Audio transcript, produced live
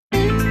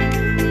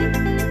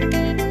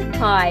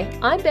Hi,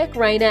 I'm Beck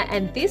Rayner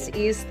and this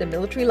is the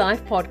Military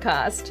Life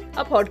Podcast,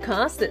 a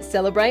podcast that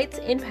celebrates,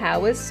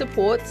 empowers,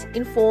 supports,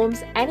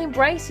 informs and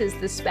embraces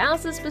the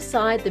spouses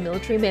beside the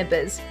military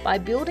members by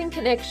building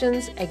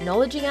connections,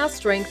 acknowledging our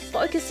strength,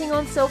 focusing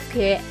on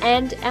self-care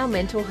and our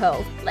mental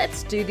health.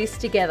 Let's do this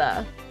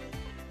together.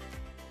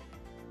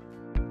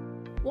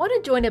 Want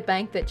to join a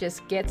bank that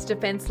just gets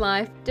Defence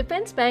Life?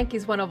 Defence Bank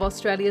is one of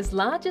Australia's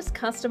largest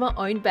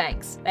customer-owned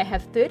banks. They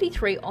have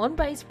 33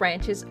 on-base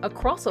branches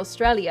across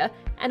Australia,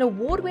 an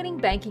award-winning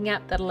banking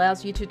app that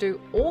allows you to do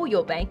all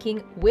your banking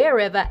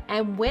wherever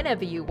and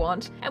whenever you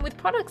want. And with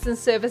products and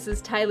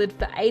services tailored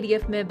for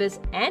ADF members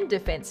and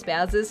Defence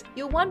spouses,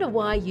 you'll wonder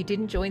why you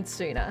didn't join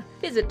sooner.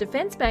 Visit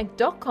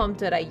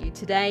defencebank.com.au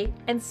today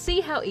and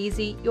see how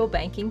easy your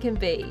banking can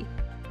be.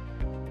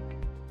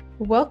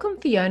 Welcome,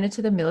 Fiona,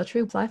 to the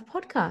Military Life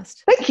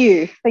Podcast. Thank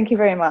you. Thank you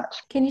very much.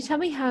 Can you tell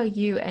me how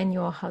you and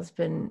your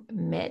husband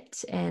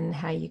met and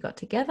how you got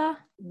together?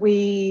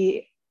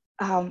 We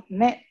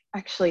met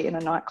actually in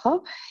a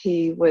nightclub.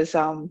 He was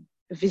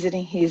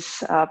visiting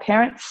his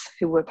parents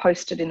who were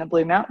posted in the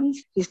Blue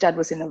Mountains. His dad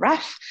was in the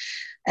RAF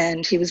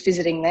and he was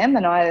visiting them,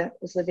 and I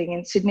was living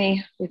in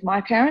Sydney with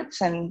my parents,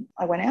 and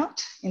I went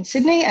out in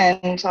Sydney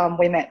and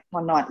we met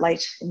one night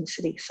late in the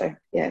city. So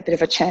yeah, a bit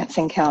of a chance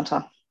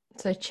encounter.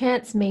 So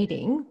chance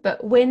meeting,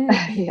 but when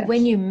Yes.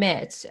 when you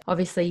met,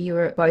 obviously you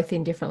were both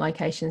in different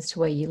locations to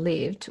where you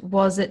lived.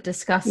 Was it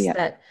discussed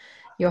that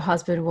your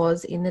husband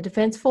was in the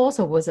Defence Force,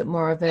 or was it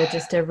more of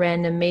just a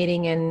random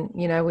meeting and,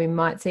 you know, we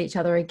might see each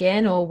other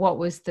again, or what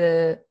was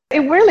the...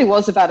 It really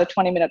was about a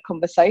 20-minute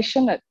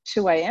conversation at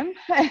 2 a.m.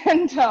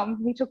 and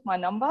he took my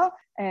number,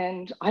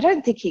 and I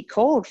don't think he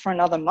called for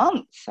another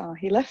month. So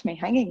he left me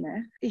hanging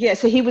there. Yeah,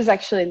 so he was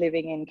actually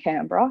living in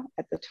Canberra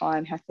at the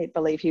time. I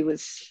believe he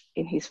was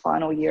in his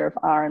final year of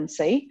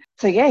RMC.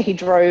 So yeah, he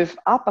drove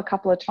up a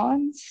couple of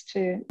times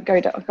to go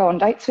on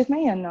dates with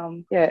me, and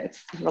the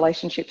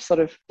relationship sort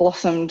of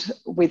blossomed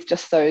with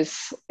just those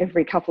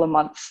every couple of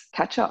months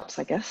catch-ups,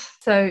 I guess.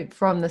 So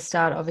from the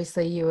start,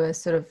 obviously you were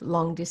sort of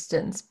long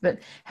distance, but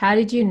how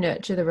did you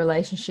nurture the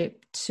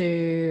relationship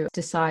to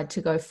decide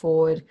to go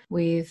forward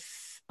with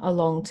a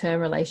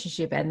long-term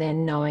relationship, and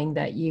then knowing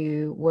that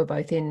you were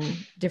both in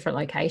different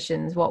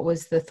locations? What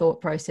was the thought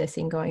process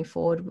in going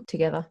forward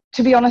together?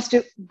 To be honest,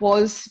 it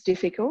was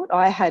difficult.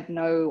 I had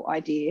no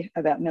idea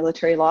about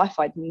military life.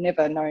 I'd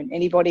never known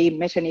anybody,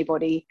 met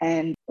anybody,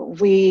 and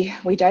we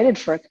dated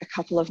for a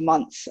couple of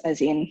months, as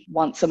in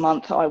once a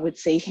month I would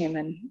see him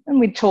and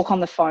we'd talk on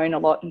the phone a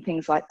lot and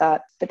things like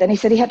that. But then he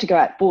said he had to go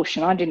out bush,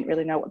 and I didn't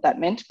really know what that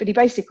meant, but he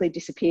basically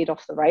disappeared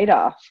off the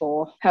radar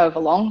for however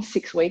long,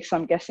 6 weeks,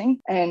 I'm guessing.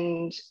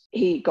 And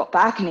he got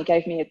back and he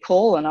gave me a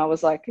call, and I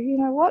was like, you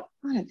know what?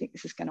 I don't think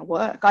this is going to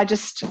work.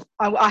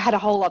 I had a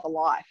whole other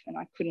life and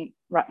I couldn't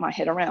wrap my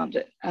head around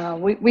it.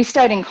 We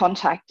stayed in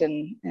contact,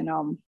 and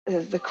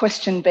the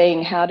question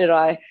being,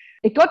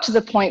 it got to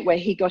the point where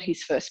he got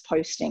his first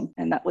posting,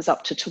 and that was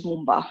up to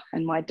Toowoomba.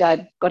 And my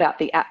dad got out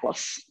the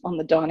atlas on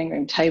the dining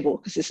room table,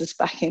 because this is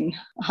back in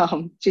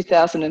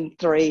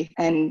 2003,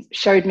 and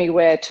showed me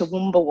where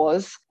Toowoomba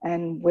was.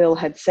 And Will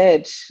had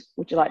said,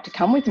 would you like to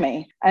come with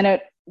me? And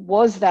it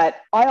was that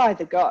I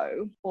either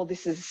go or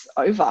this is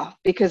over,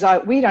 because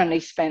we'd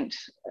only spent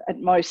at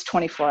most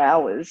 24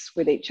 hours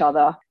with each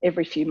other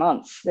every few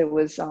months. There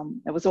was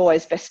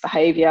always best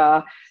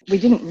behaviour. We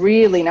didn't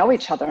really know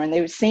each other, and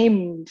there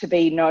seemed to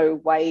be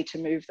no way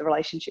to move the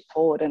relationship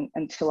forward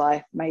until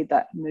I made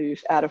that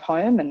move out of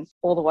home and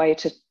all the way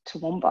to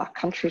Toowoomba,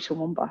 country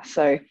Toowoomba.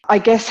 So I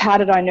guess, how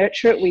did I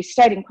nurture it? We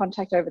stayed in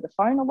contact over the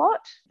phone a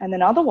lot, and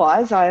then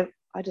otherwise I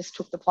just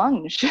took the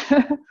plunge.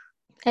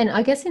 And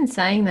I guess in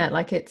saying that,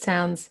 like, it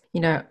sounds,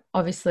 you know,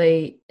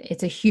 obviously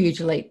it's a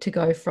huge leap to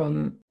go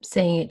from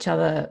seeing each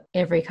other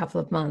every couple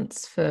of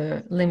months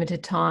for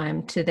limited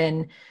time to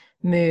then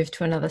move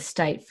to another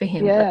state for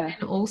him. Yeah. But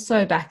then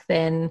also back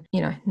then,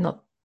 you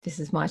know, this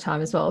is my time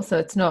as well, so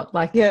it's not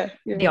like the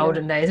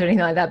olden days or anything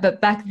like that.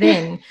 But back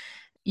then,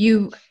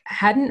 you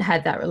hadn't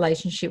had that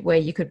relationship where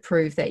you could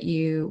prove that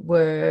you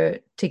were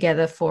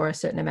together for a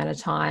certain amount of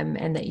time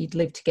and that you'd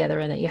lived together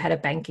and that you had a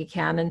bank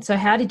account. And so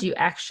how did you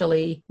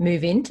actually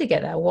move in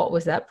together? What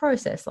was that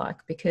process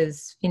like?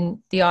 Because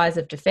in the eyes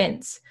of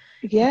Defence,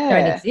 you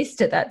don't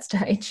exist at that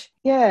stage.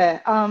 Yeah.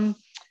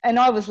 And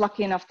I was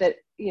lucky enough that,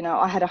 you know,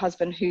 I had a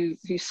husband who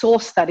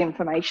sourced that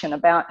information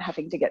about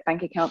having to get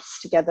bank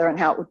accounts together and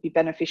how it would be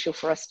beneficial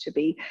for us to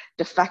be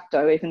de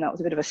facto, even though it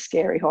was a bit of a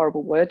scary,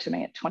 horrible word to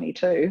me at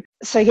 22.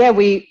 So yeah,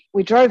 we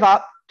drove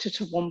up to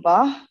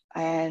Toowoomba,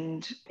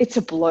 and it's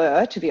a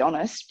blur, to be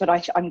honest, but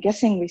I'm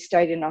guessing we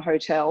stayed in a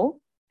hotel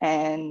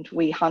and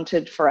we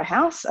hunted for a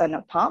house, an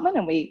apartment,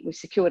 and we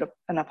secured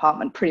an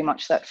apartment pretty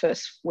much that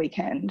first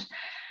weekend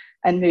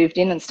and moved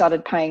in and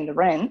started paying the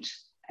rent.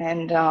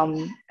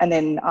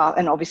 and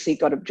obviously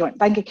got a joint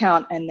bank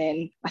account. And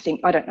then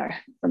I don't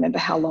remember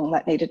how long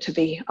that needed to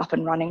be up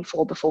and running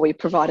for before we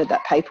provided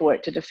that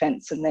paperwork to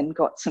Defence and then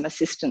got some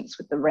assistance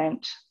with the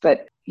rent.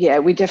 But yeah,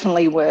 we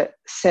definitely were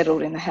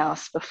settled in the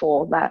house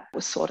before that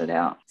was sorted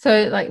out.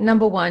 So like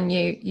number one,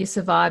 you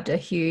survived a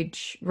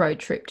huge road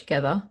trip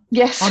together.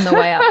 Yes. On the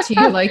way up to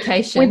your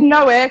location. With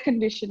no air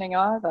conditioning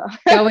either.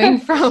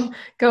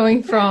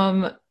 going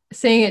from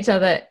seeing each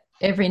other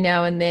every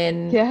now and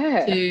then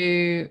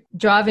to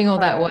driving all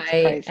that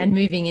way and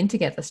moving in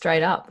together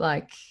straight up.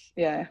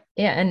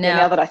 And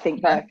now that I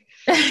think back.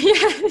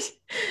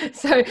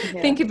 So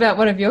think about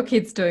one of your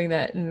kids doing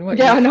that and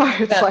what I know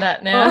about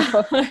that now.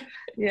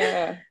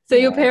 So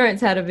your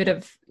parents had a bit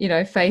of,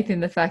 faith in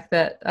the fact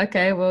that,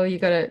 okay, well, you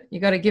gotta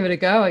give it a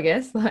go, I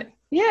guess.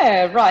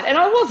 Yeah, right. And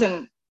I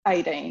wasn't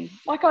 18.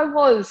 I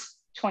was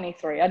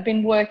 23. I'd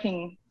been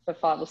working for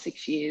 5 or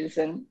 6 years,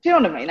 and do you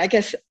know what I mean? I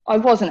guess I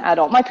was an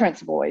adult. My parents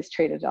have always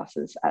treated us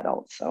as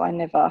adults, so I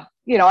never,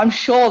 I'm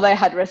sure they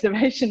had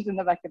reservations in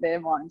the back of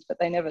their minds, but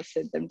they never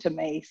said them to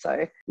me.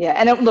 So yeah,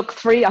 and I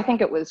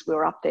think we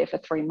were up there for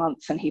 3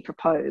 months and he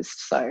proposed,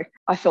 so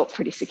I felt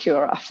pretty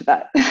secure after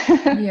that.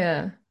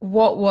 Yeah.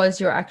 What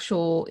was your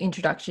actual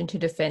introduction to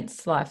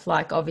Defence life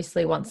like?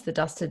 Obviously, once the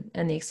dust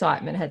and the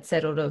excitement had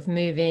settled of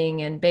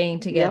moving and being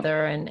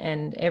together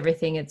and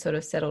everything had sort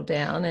of settled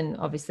down, and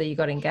obviously you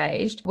got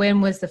engaged. When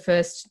was the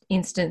first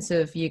instance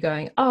of you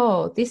going,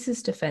 oh, this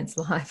is Defence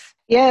life?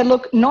 Yeah,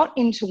 look, not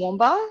in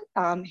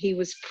Toowoomba. He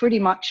was pretty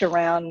much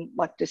around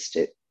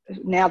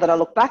now that I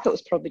look back, it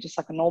was probably just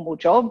like a normal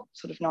job,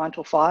 sort of 9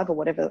 to 5 or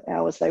whatever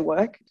hours they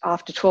work.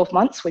 After 12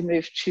 months, we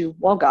moved to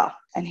Wagga,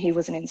 and he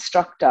was an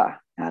instructor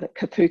out at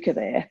Kapooka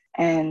there.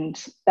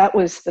 And that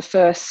was the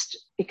first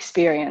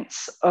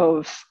experience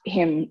of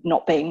him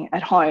not being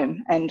at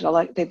home. And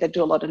they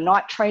do a lot of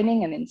night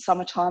training, and in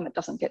summertime, it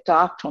doesn't get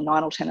dark till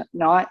 9 or 10 at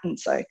night. And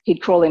so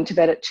he'd crawl into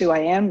bed at 2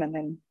 a.m. and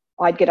then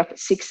I'd get up at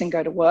 6 and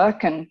go to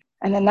work. And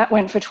then that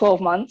went for 12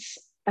 months.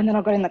 And then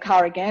I got in the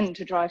car again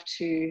to drive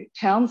to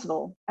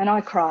Townsville, and I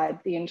cried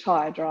the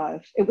entire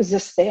drive. It was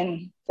just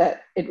then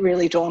that it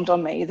really dawned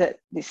on me that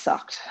this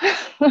sucked.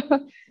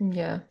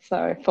 Yeah.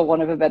 So for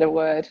want of a better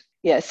word.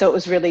 Yeah. So it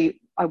was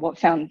really, I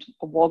found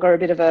Wagga a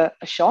bit of a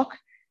shock,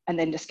 and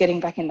then just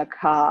getting back in the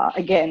car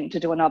again to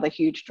do another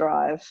huge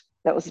drive.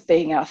 That was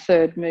being our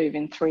third move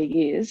in 3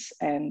 years.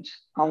 And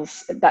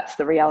that's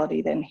the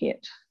reality then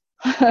hit.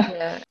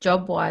 Yeah.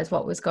 Job wise,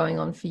 what was going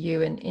on for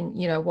you and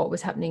what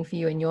was happening for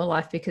you in your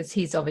life? Because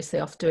he's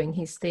obviously off doing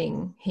his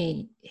thing.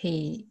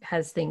 He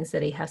has things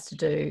that he has to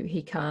do.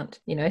 He can't,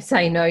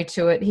 say no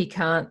to it. He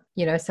can't,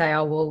 say,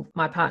 oh, well,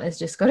 my partner's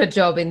just got a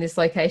job in this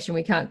location.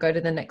 We can't go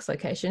to the next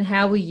location.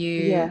 How were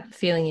you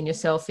feeling in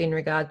yourself in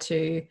regard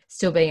to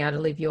still being able to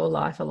live your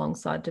life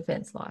alongside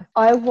Defence life?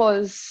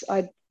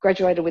 I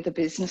graduated with a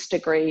business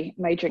degree,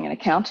 majoring in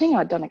accounting.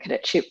 I'd done a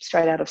cadetship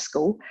straight out of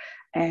school.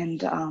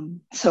 And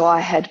so I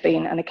had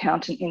been an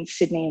accountant in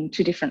Sydney in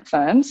 2 different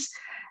firms.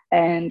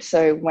 And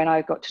so when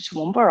I got to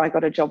Toowoomba, I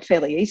got a job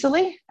fairly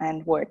easily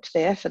and worked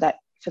there for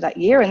that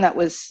year. And that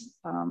was,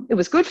 it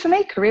was good for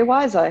me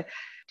career-wise. I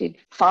did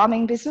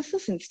farming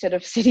businesses instead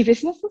of city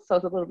businesses. So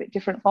it was a little bit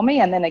different for me.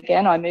 And then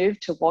again, I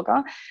moved to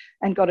Wagga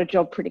and got a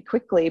job pretty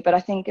quickly. But I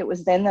think it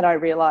was then that I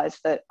realised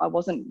that I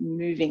wasn't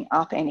moving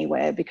up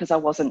anywhere because I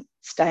wasn't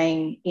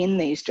staying in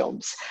these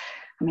jobs.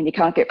 I mean, you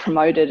can't get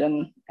promoted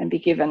and be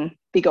given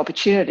big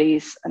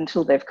opportunities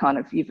until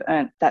you've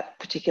earned that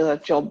particular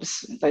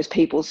job's, those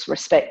people's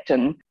respect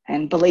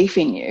and belief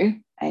in you.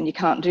 And you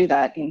can't do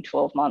that in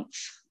 12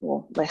 months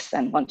or less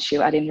than, once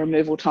you add in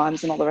removal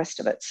times and all the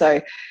rest of it.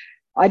 So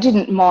I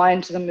didn't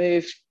mind the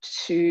move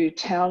to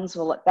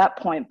Townsville at that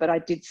point, but I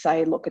did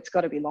say, look, it's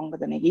got to be longer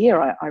than a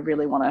year. I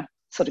really want to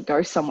sort of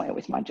go somewhere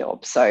with my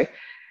job. So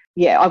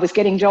yeah, I was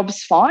getting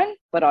jobs fine,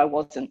 but I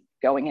wasn't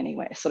going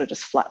anywhere, sort of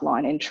just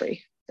flatline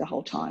entry the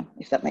whole time,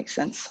 if that makes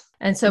sense.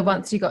 And so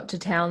once you got to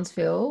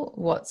Townsville,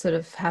 what sort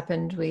of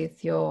happened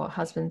with your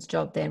husband's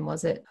job then?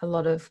 Was it a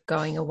lot of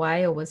going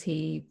away, or was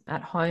he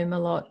at home a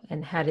lot?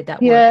 And how did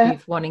that work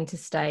with wanting to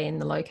stay in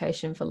the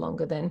location for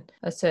longer than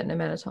a certain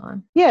amount of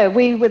time? Yeah,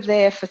 we were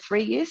there for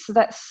 3 years. So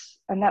that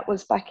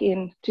was back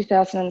in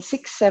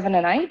 2006, 7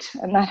 and 8.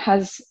 And that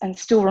has and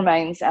still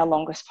remains our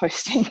longest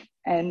posting.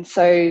 And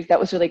so that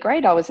was really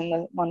great. I was in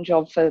the one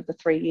job for the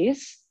 3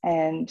 years,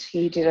 and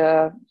he did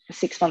a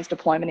 6 months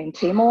deployment in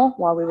Timor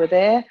while we were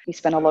there. He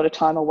spent a lot of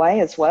time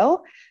away as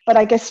well. But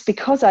I guess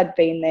because I'd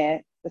been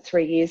there for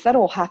 3 years, that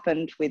all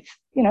happened with,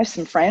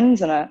 some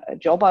friends and a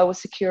job I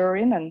was secure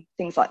in and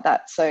things like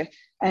that. So,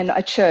 and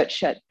a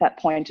church at that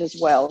point as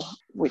well,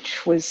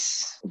 which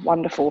was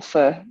wonderful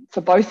for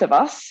both of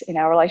us in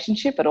our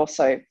relationship, but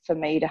also for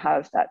me to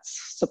have that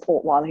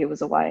support while he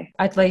was away.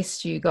 At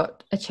least you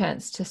got a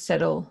chance to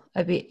settle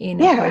a bit in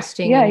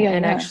hosting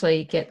and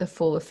actually get the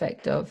full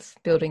effect of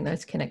building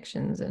those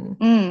connections.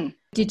 And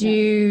did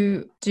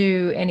you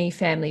do any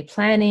family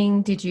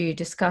planning? Did you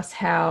discuss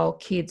how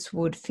kids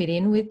would fit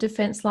in with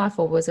Defence life,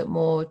 or was it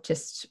more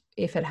just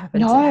if it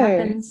happens, it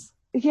happens?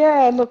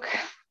 Yeah, look,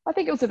 I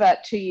think it was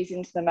about 2 years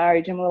into the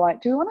marriage, and we were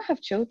like, do we want to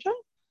have children?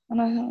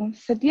 And I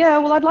said, yeah,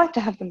 well, I'd like to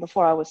have them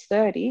before I was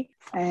 30.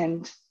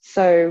 And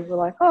so we're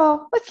like,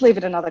 oh, let's leave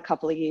it another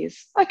couple of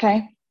years.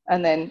 Okay.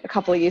 And then a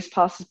couple of years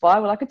passes by.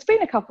 We're like, it's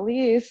been a couple of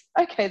years.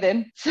 Okay,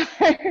 then. So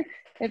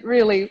it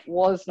really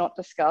was not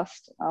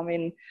discussed. I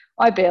mean,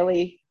 I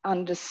barely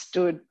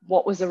understood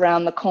what was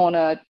around the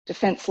corner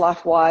defence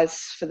life-wise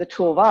for the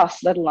two of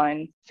us, let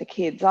alone for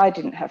kids. I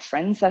didn't have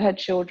friends that had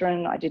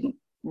children. I didn't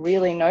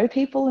really know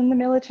people in the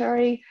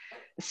military,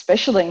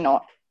 especially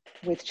not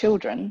with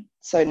children.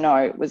 So no,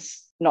 it was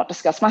not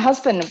discussed. My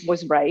husband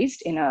was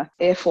raised in an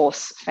Air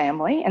Force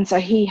family, and so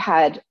he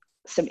had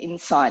some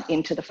insight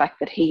into the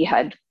fact that he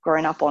had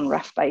grown up on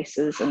RAF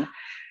bases.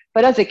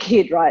 But as a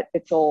kid, right,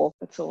 it's all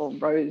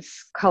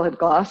rose-coloured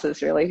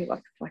glasses, really.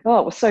 Like, oh,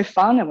 it was so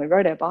fun, and we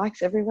rode our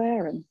bikes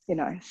everywhere, and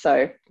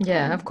so.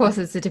 Yeah, of course,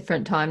 it's a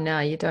different time now.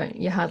 You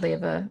hardly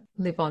ever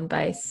live on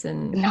base,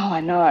 and no,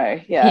 I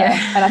know,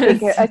 yeah. And I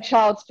think a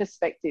child's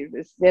perspective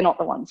is they're not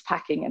the ones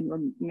packing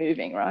and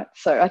moving, right?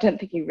 So I don't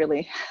think he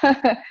really.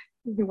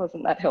 He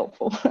wasn't that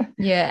helpful.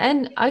 Yeah,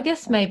 and I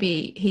guess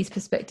maybe his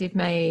perspective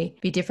may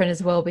be different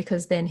as well,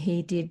 because then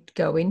he did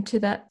go into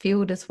that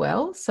field as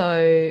well.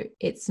 So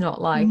it's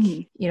not like,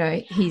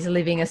 he's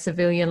living a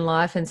civilian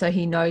life, and so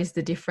he knows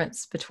the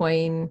difference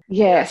between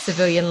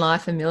civilian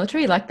life and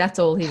military. Like, that's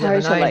all he's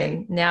ever known.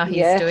 And now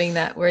he's doing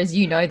that, whereas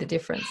the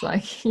difference.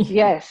 Like,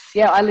 yes.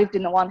 Yeah, I lived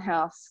in the one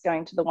house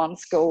going to the one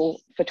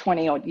school for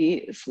 20 odd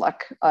years.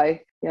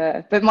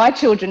 But my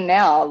children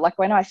now, like,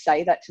 when I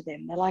say that to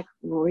them, they're like,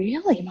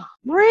 really, Mum?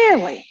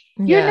 Really?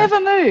 You never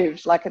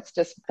moved? Like, it's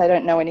just, they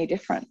don't know any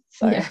different.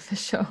 So. Yeah, for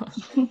sure.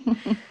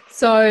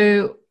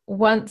 So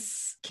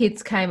once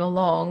kids came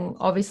along,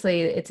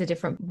 obviously it's a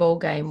different ball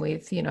game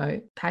with,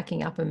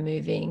 packing up and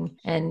moving,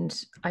 and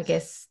I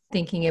guess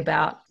thinking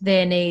about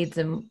their needs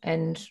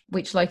and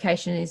which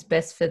location is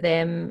best for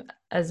them,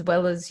 as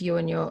well as you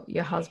and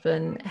your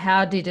husband.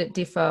 How did it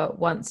differ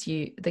once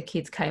the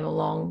kids came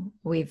along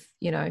with,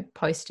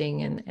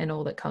 posting and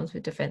all that comes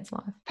with defence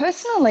life?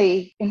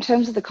 Personally, in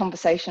terms of the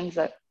conversations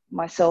that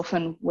myself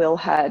and Will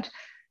had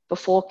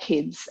before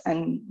kids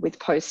and with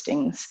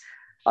postings,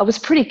 I was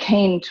pretty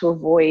keen to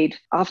avoid,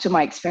 after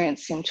my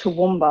experience in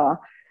Toowoomba,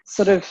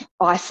 sort of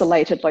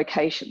isolated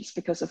locations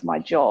because of my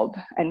job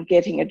and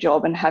getting a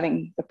job and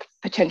having the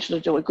potential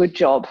to do a good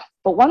job.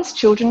 But once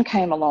children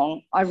came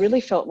along, I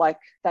really felt like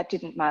that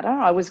didn't matter.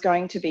 I was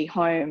going to be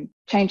home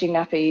changing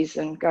nappies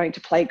and going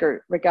to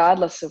playgroup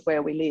regardless of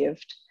where we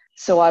lived.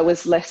 So I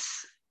was less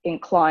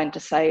inclined to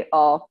say,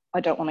 oh, I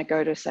don't want to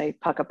go to, say,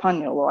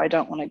 Puckapunyal, or I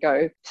don't want to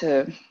go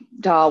to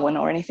Darwin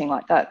or anything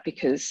like that,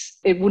 because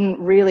it wouldn't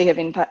really have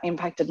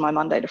impacted my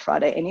Monday to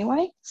Friday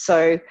anyway.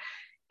 So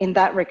in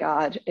that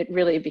regard, it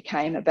really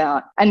became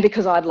about, and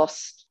because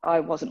I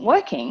wasn't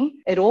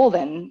working, it all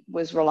then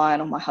was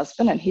reliant on my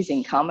husband and his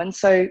income. And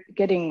so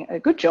getting a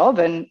good job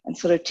and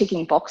sort of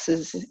ticking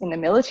boxes in the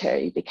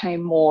military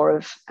became more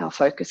of our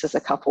focus as a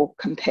couple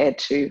compared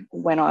to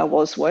when I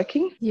was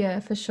working.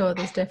 Yeah, for sure.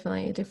 There's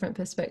definitely a different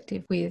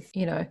perspective with,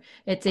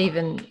 it's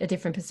even a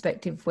different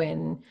perspective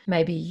when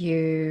maybe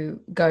you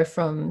go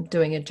from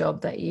doing a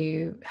job that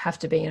you have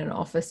to be in an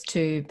office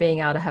to being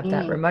able to have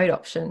that remote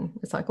option.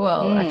 It's like,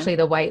 well, actually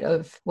the weight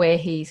of where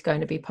he's going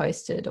to be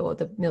posted or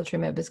the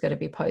military member's going to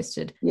be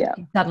posted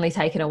suddenly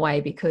taken away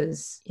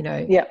because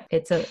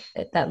it's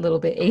that little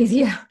bit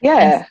easier.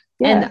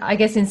 And I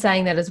guess in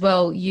saying that as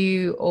well,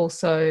 you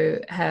also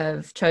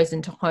have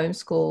chosen to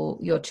homeschool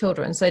your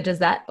children. So does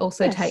that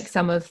also take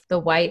some of the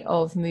weight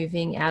of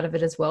moving out of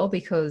it as well?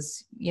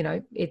 Because,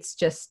 it's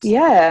just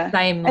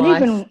same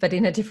life, but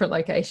in a different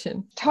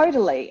location.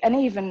 Totally. And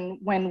even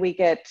when we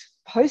get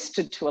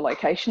posted to a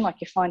location, like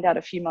you find out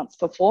a few months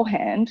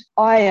beforehand,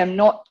 I am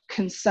not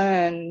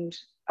concerned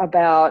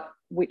about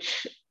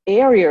which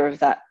area of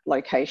that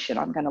location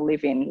I'm going to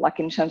live in,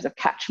 like in terms of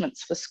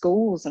catchments for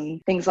schools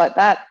and things like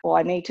that. Or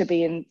I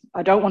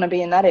don't want to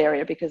be in that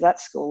area because that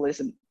school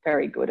isn't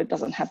very good. It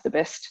doesn't have the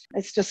best.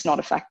 It's just not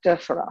a factor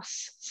for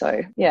us.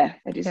 So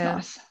it is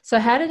nice. So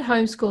how did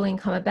homeschooling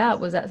come about?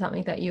 Was that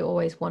something that you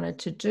always wanted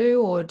to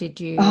do, or did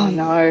you? Oh,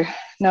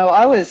 no,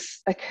 I was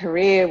a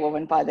career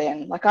woman by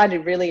then. Like, I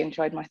really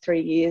enjoyed my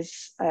 3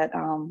 years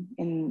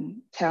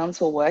in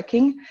Townsville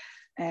working,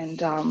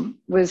 and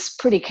was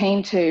pretty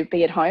keen to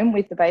be at home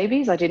with the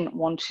babies. I didn't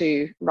want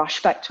to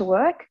rush back to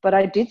work, but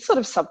I did sort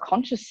of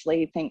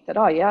subconsciously think that,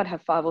 I'd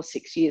have 5 or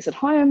 6 years at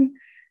home,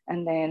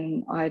 and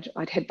then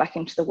I'd head back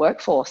into the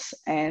workforce.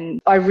 And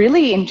I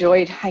really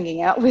enjoyed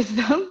hanging out with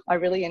them. I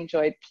really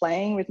enjoyed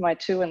playing with my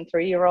 2 and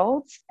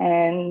 3-year-olds.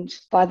 And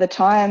by the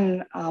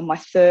time my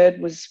third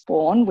was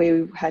born,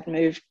 we had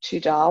moved to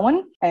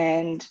Darwin,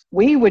 and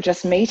we were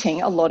just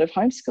meeting a lot of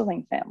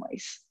homeschooling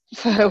families.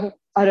 So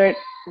I don't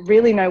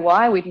really know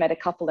why. We'd met a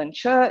couple in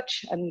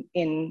church and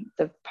in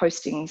the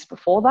postings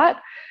before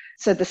that.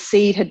 So the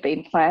seed had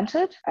been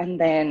planted, and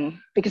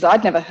then because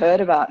I'd never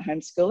heard about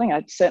homeschooling,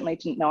 I certainly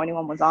didn't know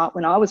anyone was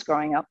when I was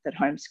growing up that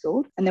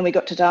homeschooled. And then we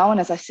got to Darwin,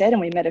 as I said, and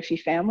we met a few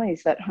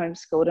families that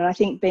homeschooled. And I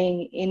think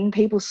being in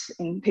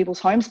people's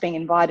homes, being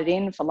invited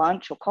in for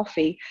lunch or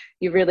coffee,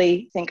 you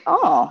really think,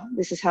 oh,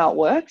 this is how it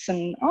works,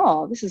 and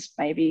oh, this is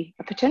maybe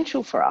a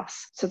potential for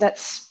us. So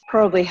that's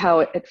probably how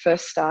it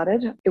first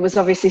started. It was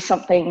obviously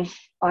something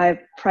I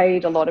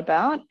prayed a lot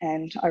about,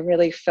 and I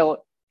really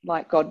felt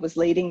like God was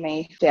leading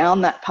me down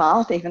that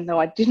path, even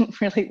though I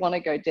didn't really want to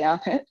go down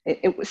it.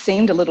 It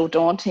seemed a little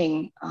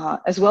daunting,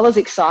 as well as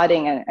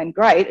exciting and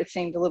great. It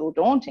seemed a little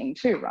daunting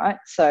too, right?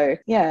 So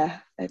yeah.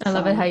 I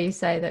love it how you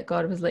say that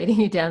God was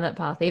leading you down that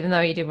path, even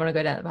though you didn't want to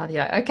go down that path.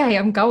 You're like, okay,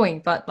 I'm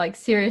going, but like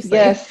seriously.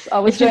 Yes, I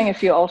was doing a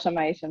few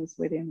ultimatums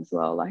with him as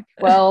well. Like,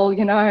 well,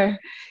 you know,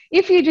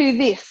 if you do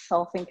this,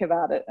 I'll think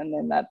about it. And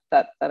then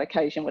that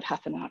occasion would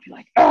happen, and I'd be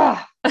like,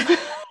 ah.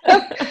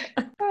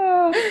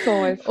 It's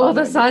always fun. All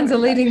the signs are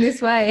leading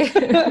this way.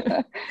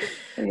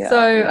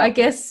 So I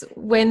guess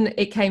when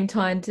it came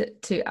time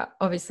to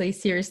obviously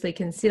seriously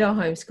consider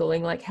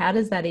homeschooling, like how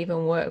does that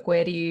even work?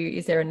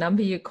 Is there a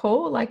number you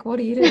call? Like what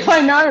do you do?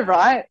 I know,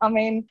 right? I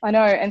mean, I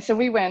know. And so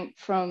we went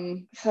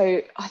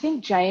so I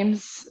think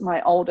James,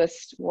 my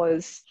oldest,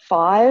 was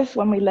 5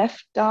 when we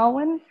left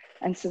Darwin.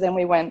 And so then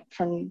we went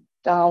from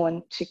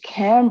Darwin to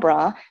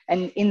Canberra,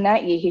 and in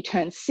that year he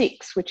turned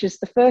 6, which is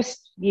the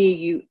first year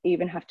you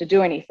even have to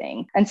do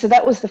anything. And so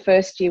that was the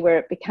first year where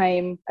it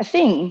became a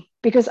thing,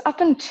 because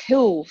up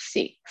until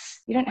 6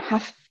 you don't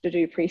have to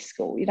do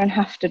preschool, you don't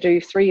have to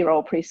do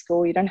 3-year-old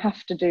preschool, you don't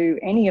have to do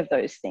any of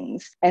those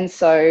things. And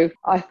so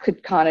I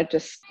could kind of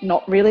just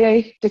not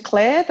really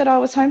declare that I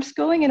was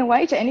homeschooling in a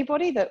way to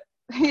anybody, that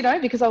you know,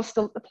 because I was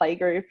still at the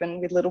playgroup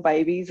and with little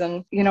babies,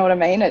 and you know what I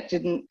mean?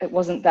 It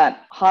wasn't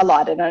that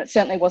highlighted, and it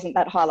certainly wasn't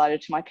that highlighted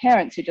to my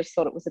parents, who just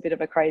thought it was a bit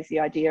of a crazy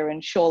idea.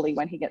 And surely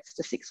when he gets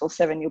to 6 or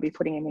 7, you'll be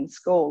putting him in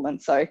school.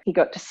 And so he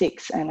got to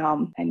 6,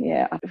 and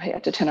yeah, I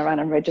had to turn around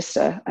and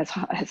register as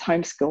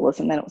homeschoolers,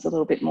 and then it was a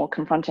little bit more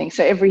confronting.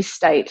 So every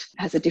state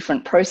has a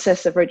different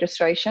process of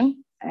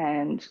registration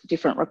and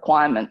different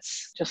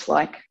requirements, just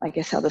like I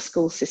guess how the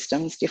school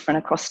system's different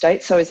across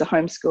states. So is the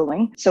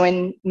homeschooling. So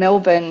in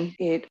Melbourne,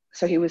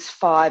 so he was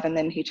 5, and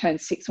then he turned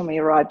 6 when we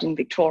arrived in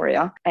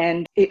Victoria.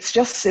 And it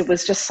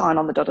was just sign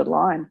on the dotted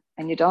line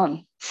and you're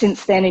done.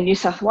 Since then in New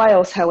South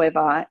Wales,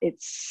 however,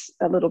 it's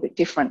a little bit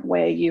different,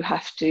 where you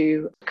have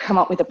to come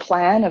up with a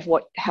plan of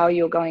how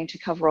you're going to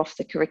cover off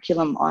the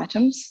curriculum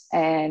items.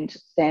 And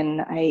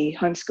then a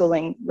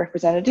homeschooling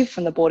representative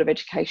from the Board of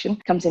Education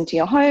comes into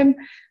your home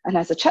and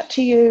has a chat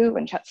to you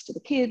and chats to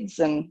the kids,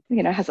 and,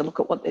 you know, has a look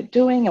at what they're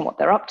doing and what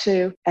they're up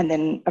to, and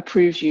then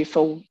approves you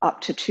for up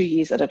to 2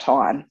 years at a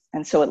time.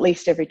 And so at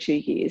least every 2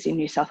 years in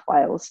New South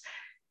Wales,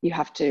 you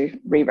have to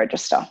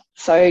re-register.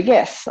 So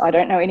yes, I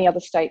don't know any other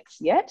states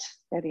yet.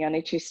 They're the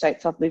only 2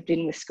 states I've lived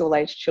in with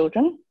school-aged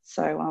children.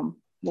 So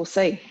we'll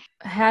see.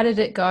 How did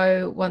it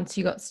go once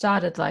you got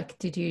started? Like,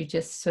 did you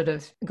just sort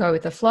of go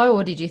with the flow,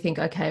 or did you think,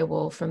 okay,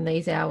 well, from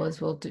these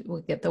hours we'll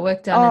get the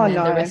work done, and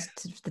then the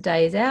rest of the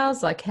day is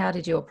ours? Like, how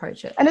did you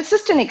approach it? And it's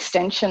just an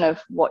extension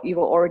of what you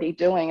were already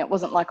doing. It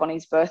wasn't like on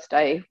his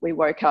birthday we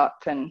woke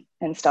up and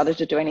started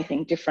to do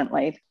anything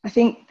differently. I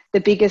think the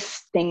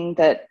biggest thing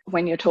that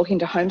when you're talking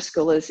to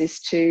homeschoolers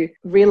is to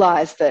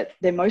realize that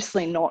they're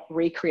mostly not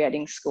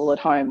recreating school at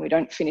home. We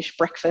don't finish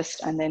breakfast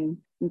and then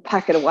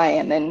pack it away,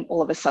 and then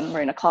all of a sudden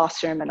we're in a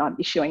classroom and I'm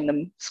issuing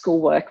them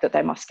schoolwork that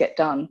they must get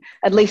done.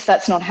 At least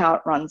that's not how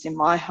it runs in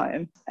my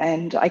home.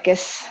 And I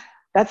guess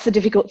that's the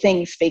difficult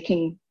thing,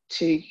 speaking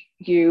to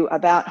you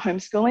about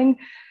homeschooling.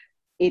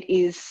 It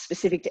is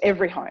specific to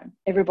every home.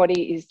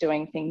 Everybody is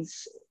doing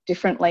things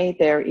differently.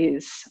 There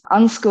is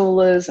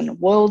unschoolers and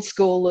world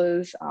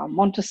schoolers,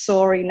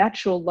 Montessori,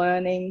 natural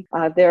learning.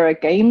 There are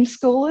game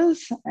schoolers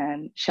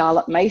and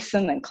Charlotte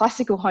Mason and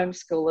classical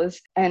homeschoolers.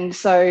 And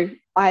so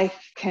I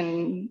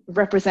can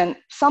represent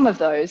some of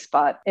those,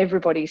 but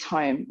everybody's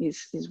home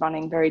is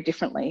running very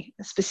differently,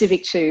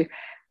 specific to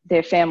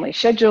their family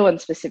schedule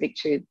and specific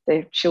to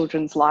their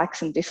children's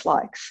likes and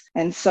dislikes.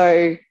 And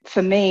so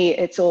for me,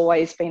 it's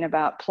always been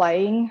about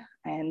playing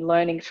and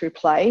learning through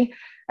play.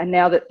 And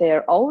now that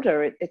they're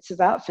older, it's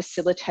about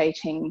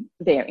facilitating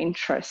their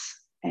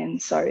interests. And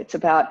so it's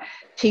about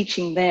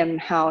teaching them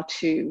how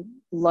to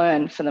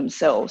learn for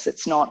themselves.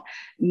 It's not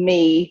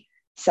me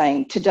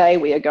saying today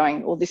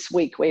this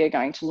week we are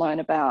going to learn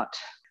about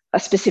a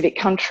specific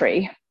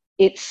country.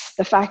 It's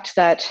the fact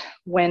that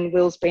when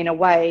Will's been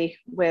away,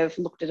 we've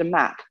looked at a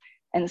map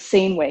and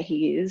seen where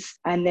he is.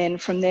 And then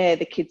from there,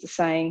 the kids are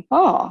saying,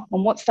 oh,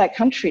 and what's that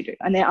country do?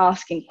 And they're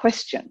asking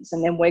questions.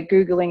 And then we're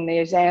Googling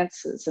those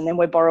answers. And then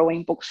we're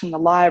borrowing books from the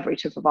library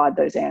to provide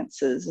those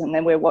answers. And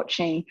then we're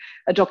watching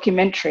a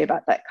documentary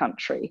about that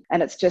country.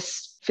 And it's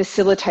just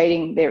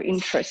facilitating their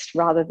interest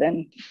rather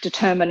than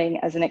determining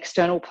as an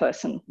external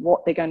person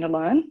what they're going to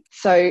learn.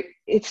 So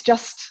it's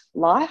just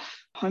life.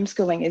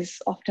 Homeschooling is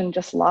often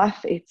just life.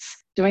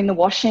 It's doing the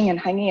washing and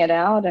hanging it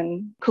out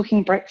and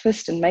cooking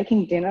breakfast and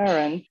making dinner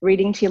and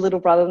reading to your little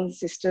brothers and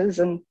sisters.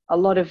 And a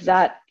lot of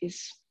that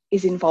is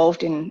is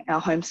involved in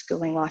our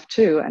homeschooling life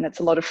too. And it's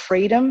a lot of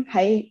freedom.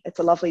 Hey, it's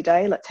a lovely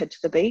day, let's head to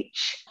the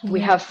beach. We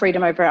have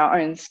freedom over our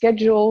own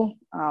schedule,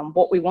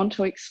 what we want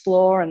to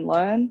explore and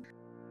learn.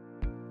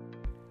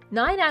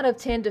 9 out of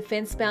 10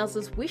 defence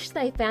spouses wish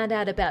they found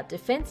out about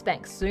Defence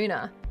Bank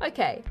sooner.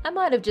 Okay, I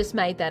might have just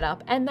made that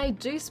up, and they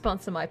do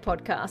sponsor my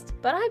podcast,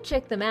 but I've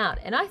checked them out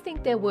and I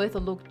think they're worth a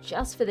look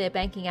just for their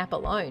banking app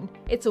alone.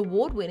 It's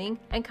award-winning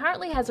and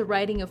currently has a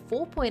rating of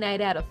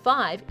 4.8 out of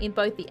 5 in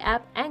both the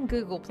app and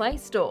Google Play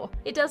Store.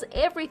 It does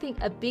everything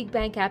a big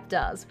bank app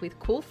does, with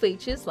cool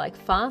features like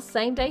fast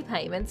same-day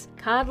payments,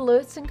 card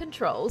alerts and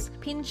controls,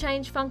 pin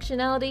change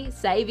functionality,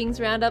 savings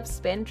roundup,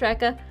 spend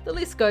tracker, the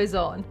list goes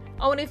on.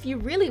 Oh, and if you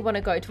really want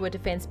to go to a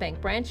Defence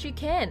Bank branch, you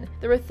can.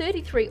 There are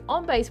 33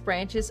 on-base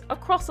branches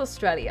across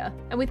Australia,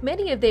 and with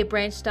many of their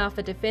branch staff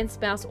a Defence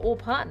spouse or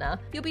partner,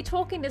 you'll be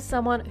talking to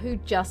someone who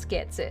just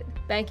gets it.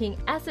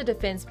 Banking as a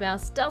Defence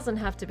spouse doesn't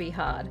have to be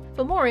hard.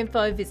 For more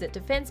info, visit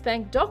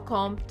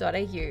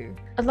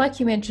defencebank.com.au. Like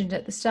you mentioned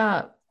at the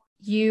start,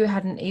 you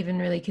hadn't even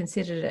really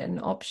considered it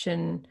an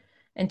option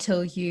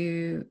until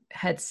you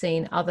had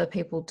seen other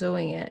people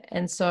doing it.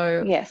 And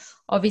so yes,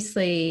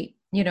 obviously,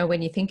 you know,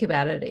 when you think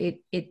about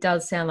it, it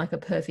does sound like a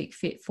perfect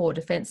fit for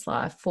Defence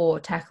Life, for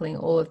tackling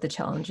all of the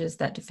challenges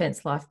that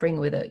Defence Life bring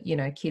with it. You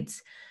know,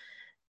 kids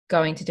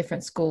going to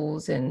different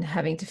schools and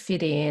having to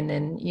fit in,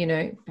 and, you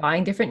know,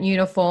 buying different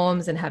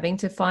uniforms and having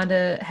to find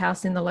a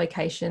house in the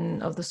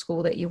location of the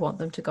school that you want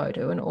them to go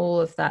to, and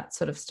all of that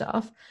sort of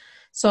stuff.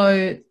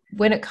 So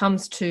when it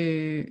comes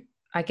to,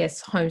 I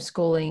guess,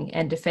 homeschooling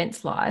and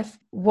Defence Life,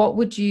 what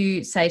would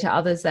you say to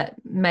others that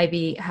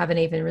maybe haven't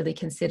even really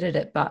considered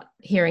it, but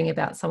hearing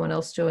about someone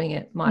else doing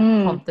it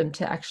might prompt them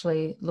to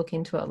actually look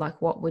into it?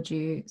 Like, what would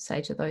you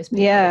say to those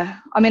people? Yeah,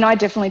 I mean, I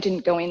definitely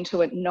didn't go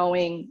into it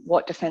knowing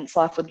what Defence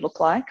Life would look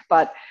like,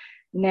 but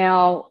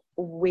now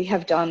we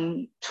have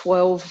done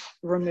 12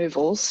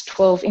 removals,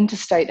 12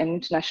 interstate and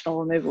international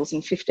removals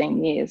in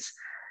 15 years.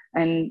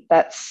 And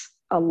that's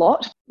a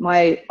lot.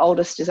 My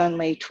oldest is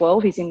only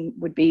 12.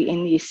 Would be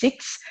in year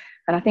 6.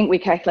 And I think we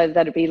calculated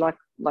that it'd be like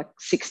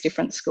 6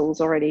 different schools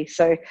already.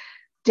 So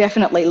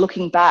definitely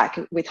looking back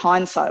with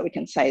hindsight, we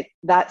can say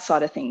that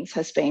side of things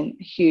has been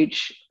a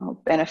huge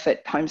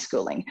benefit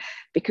homeschooling,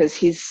 because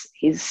his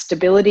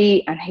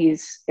stability and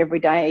his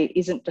everyday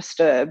isn't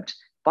disturbed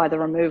by the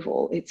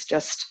removal. It's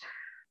just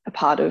a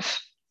part of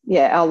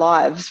our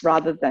lives,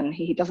 rather than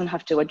he doesn't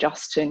have to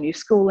adjust to new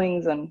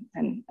schoolings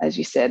and as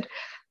you said,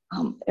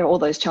 all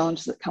those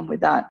challenges that come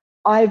with that.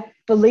 I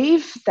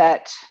believe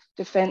that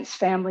Defence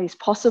families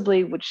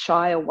possibly would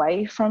shy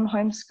away from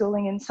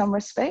homeschooling in some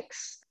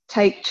respects.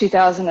 Take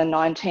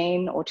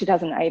 2019 or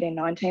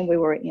 2018-19, we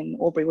were in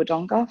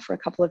Albury-Wodonga for a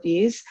couple of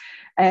years,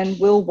 and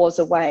Will was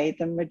away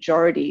the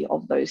majority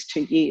of those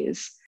 2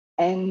 years.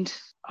 And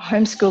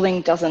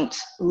homeschooling doesn't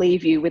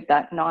leave you with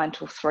that 9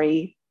 till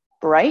 3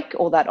 break,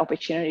 or that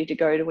opportunity to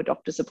go to a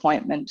doctor's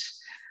appointment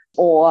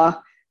or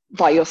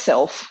by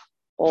yourself,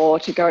 or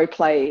to go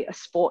play a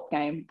sport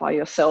game by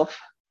yourself.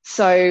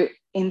 So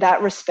in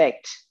that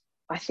respect,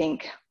 I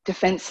think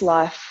Defence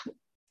Life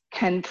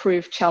can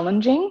prove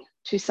challenging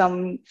to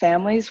some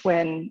families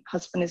when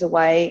husband is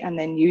away and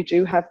then you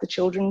do have the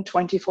children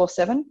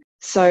 24/7.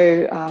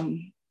 So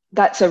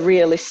that's a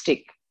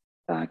realistic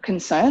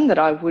concern that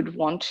I would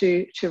want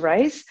to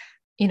raise.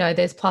 You know,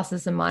 there's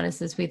pluses and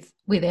minuses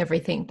with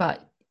everything,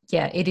 but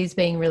yeah, it is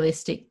being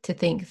realistic to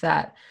think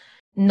that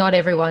not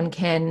everyone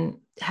can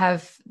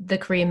have the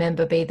career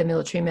member be the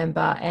military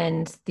member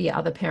and the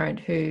other parent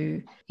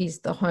who is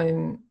the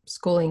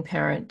homeschooling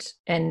parent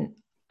and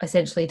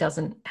essentially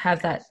doesn't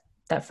have that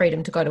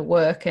freedom to go to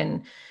work.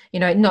 And, you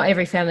know, not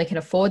every family can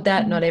afford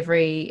that. Not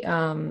every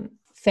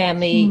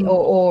family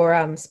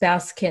or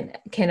spouse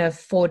can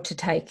afford to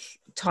take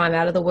time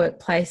out of the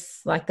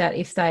workplace like that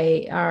if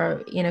they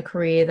are in a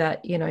career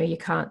that, you know, you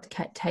can't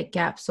take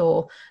gaps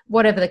or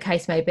whatever the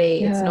case may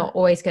be. It's not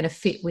always going to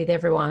fit with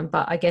everyone,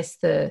 but I guess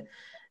the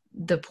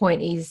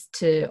point is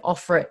to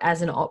offer it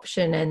as an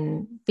option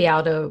and be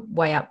able to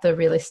weigh up the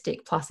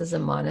realistic pluses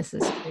and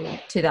minuses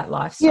to that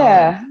lifestyle.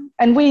 Yeah,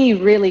 and we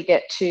really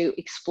get to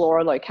explore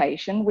a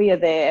location. We are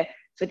there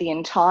for the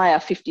entire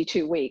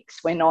 52 weeks.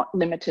 We're not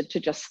limited to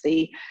just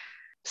the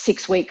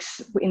 6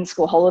 weeks in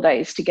school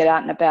holidays to get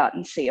out and about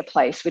and see a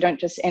place. We don't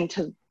just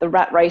enter the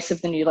rat race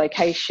of the new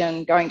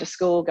location, going to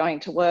school, going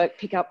to work,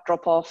 pick up,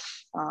 drop off,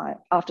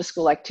 after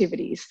school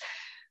activities.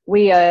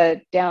 We are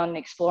down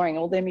exploring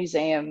all their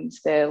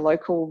museums, their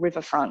local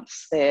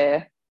riverfronts,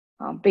 their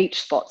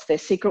beach spots, their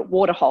secret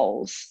water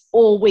holes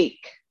all week,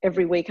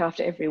 every week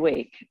after every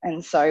week.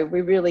 And so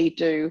we really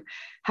do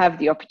have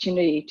the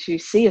opportunity to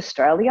see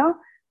Australia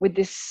with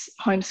this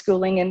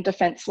homeschooling and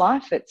Defence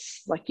Life.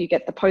 It's like you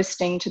get the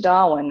posting to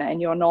Darwin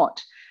and you're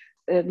not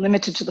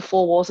limited to the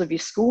 4 walls of your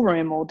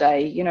schoolroom all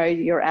day. You know,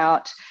 you're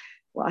out.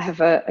 Well, I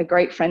have a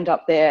great friend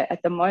up there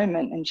at the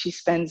moment, and she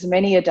spends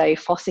many a day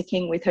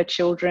fossicking with her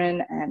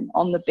children and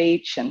on the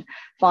beach and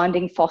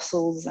finding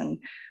fossils and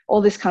all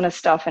this kind of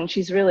stuff. And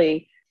she's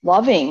really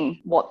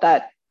loving what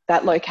that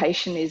that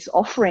location is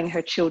offering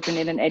her children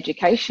in an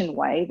education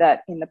way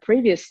that in the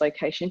previous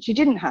location she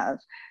didn't have.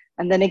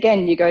 And then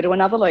again, you go to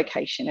another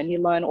location and you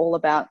learn all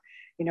about,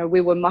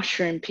 we were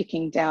mushroom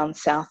picking down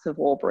south of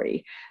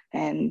Albury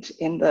and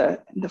in the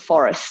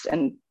forest,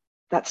 and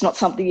that's not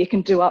something you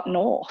can do up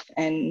north.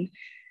 And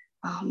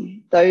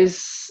those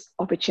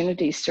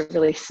opportunities to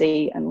really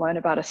see and learn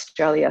about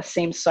Australia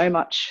seem so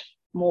much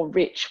more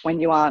rich when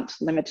you aren't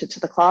limited to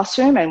the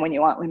classroom and when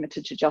you aren't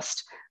limited to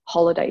just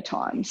holiday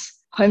times.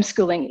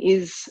 Homeschooling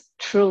is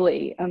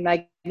truly a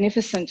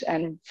magnificent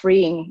and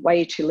freeing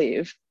way to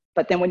live.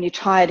 But then when you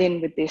tie it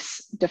in with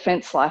this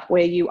defence life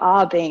where you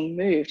are being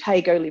moved,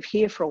 hey, go live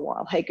here for a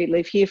while, hey, go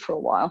live here for a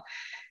while,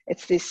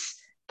 it's this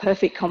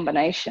perfect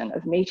combination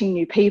of meeting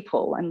new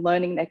people and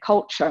learning their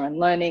culture and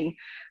learning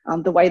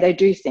the way they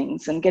do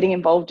things and getting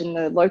involved in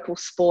the local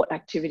sport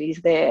activities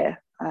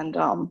there. And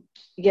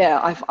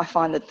I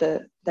find that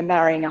the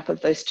marrying up of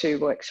those two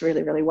works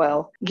really, really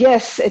well.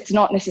 Yes, it's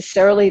not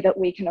necessarily that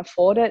we can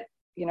afford it.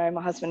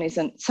 My husband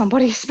isn't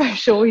somebody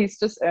special. He's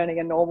just earning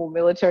a normal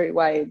military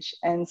wage.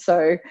 And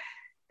so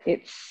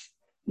it's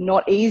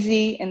not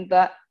easy in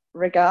that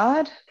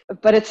regard,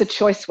 but it's a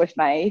choice we've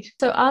made.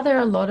 So are there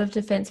a lot of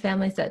defence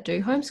families that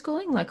do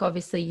homeschooling? Like,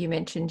 obviously you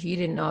mentioned you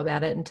didn't know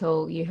about it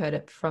until you heard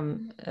it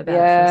from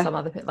some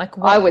other people. Like,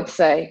 I would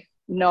say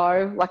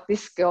no. Like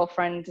this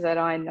girlfriend that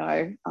I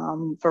know,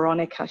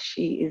 Veronica,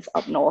 she is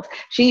up north.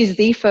 She is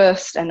the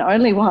first and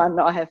only one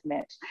I have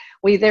met.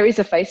 There is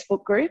a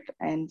Facebook group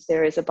and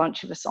there is a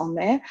bunch of us on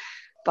there,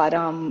 but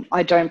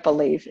I don't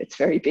believe it's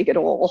very big at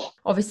all.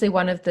 Obviously,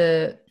 one of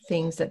the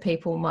things that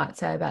people might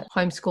say about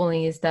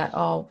homeschooling is that,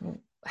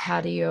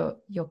 how do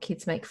your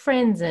kids make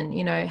friends,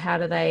 and how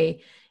do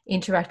they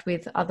interact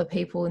with other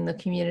people in the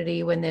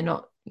community when they're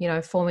not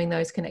forming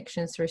those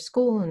connections through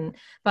school.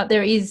 But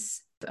there is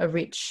a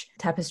rich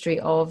tapestry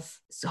of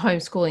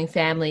homeschooling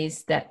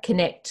families that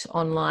connect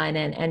online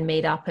and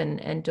meet up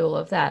and do all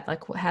of that.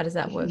 Like, how does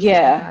that work?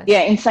 Yeah.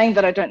 In saying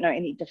that I don't know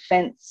any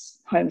defence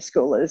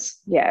homeschoolers,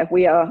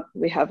 we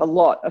have a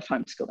lot of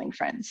homeschooling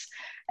friends,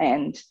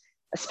 and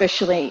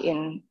especially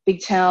in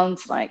big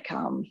towns like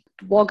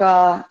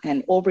Wagga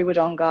and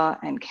Albury-Wodonga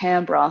and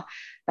Canberra,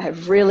 they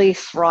have really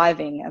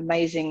thriving,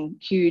 amazing,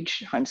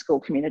 huge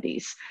homeschool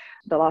communities.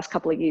 The last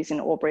couple of years in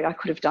Albury, I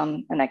could have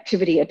done an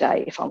activity a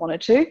day if I wanted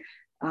to.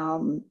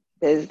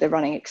 They're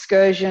running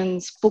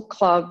excursions, book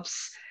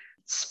clubs,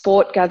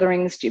 sport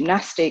gatherings,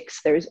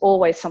 gymnastics. There is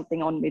always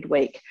something on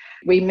midweek.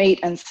 We meet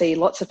and see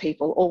lots of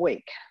people all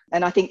week.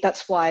 And I think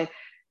that's why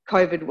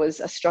COVID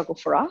was a struggle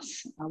for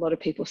us. A lot of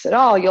people said,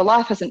 your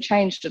life hasn't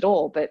changed at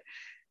all. But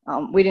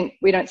we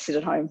don't sit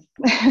at home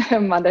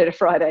Monday to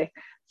Friday.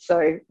 So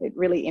it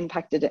really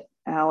impacted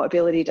our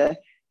ability to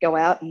go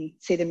out and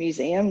see the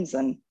museums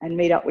and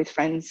meet up with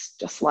friends,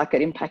 just like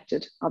it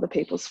impacted other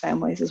people's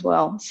families as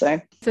well. So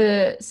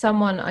for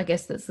someone, I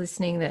guess, that's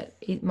listening that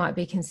it might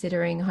be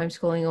considering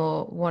homeschooling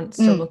or wants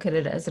to look at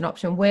it as an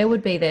option, where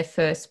would be their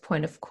first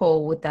point of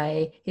call?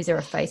 Is there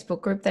a Facebook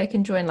group they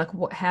can join? Like,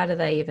 how do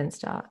they even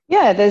start?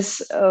 Yeah,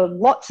 there's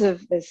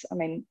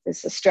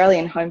there's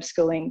Australian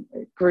homeschooling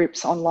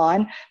groups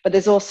online, but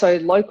there's also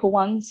local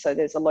ones. So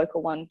there's a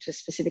local one to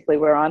specifically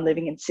where I'm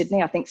living in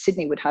Sydney. I think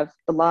Sydney would have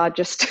the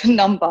largest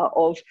number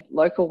of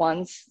local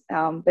ones.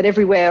 But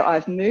everywhere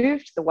I've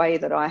moved, the way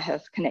that I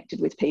have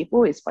connected with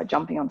people is by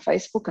jumping on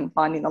Facebook and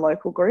finding the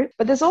local group.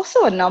 But there's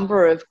also a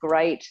number of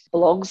great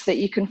blogs that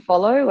you can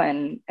follow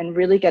and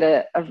really get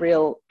a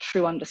real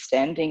true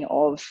understanding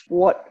of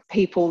what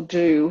people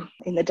do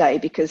in the day,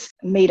 because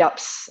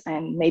meetups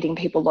and meeting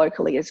people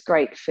locally is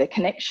great for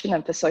connection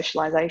and for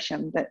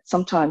socialization. But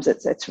sometimes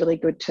it's really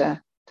good to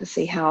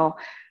see how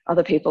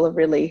other people are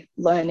really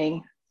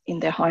learning in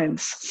their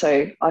homes.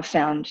 So I've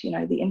found,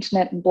 the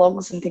internet and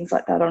blogs and things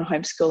like that on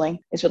homeschooling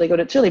is really good.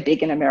 It's really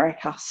big in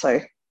America.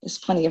 So there's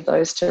plenty of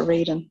those to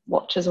read and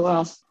watch as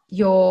well.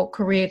 Your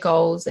career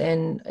goals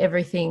and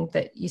everything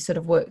that you sort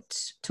of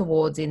worked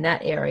towards in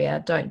that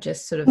area don't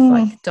just sort of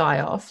like die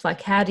off.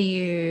 Like, how do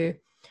you,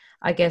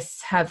 I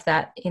guess, have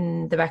that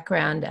in the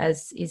background?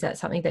 Is that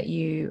something that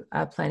you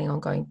are planning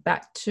on going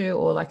back to,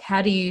 or like,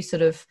 how do you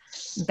sort of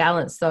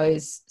balance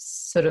those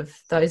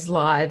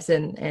lives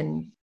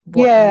and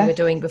what you were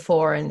doing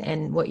before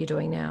and what you're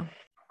doing now?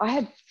 I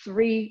had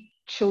 3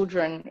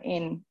 children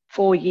in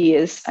 4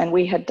 years, and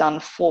we had done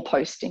 4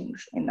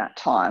 postings in that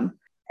time.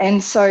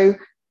 And so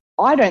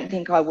I don't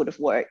think I would have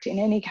worked in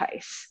any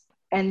case.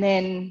 And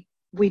then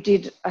we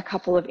did a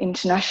couple of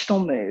international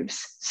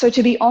moves. So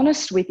to be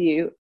honest with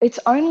you, it's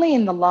only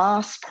in the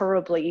last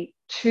probably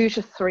 2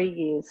 to 3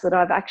 years that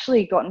I've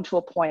actually gotten to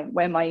a point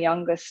where my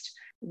youngest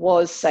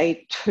was,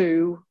 say,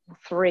 2 or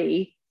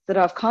 3, that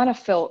I've kind of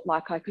felt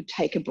like I could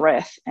take a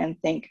breath and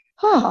think,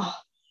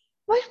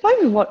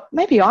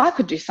 maybe I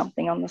could do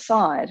something on the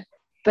side.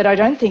 But I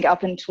don't think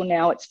up until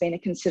now it's been a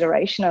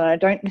consideration, and I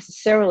don't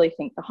necessarily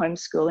think the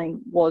homeschooling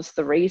was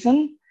the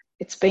reason.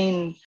 It's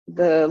been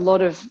the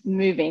lot of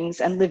movings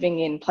and living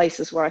in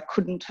places where I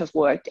couldn't have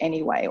worked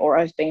anyway, or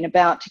I've been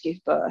about to give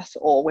birth,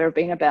 or we've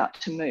been about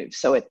to move.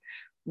 So it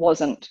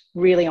wasn't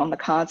really on the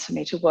cards for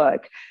me to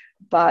work.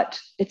 But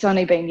it's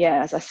only been,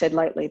 as I said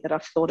lately, that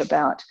I've thought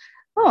about,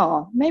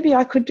 oh, maybe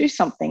I could do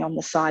something on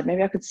the side.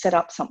 Maybe I could set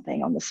up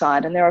something on the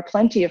side. And there are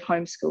plenty of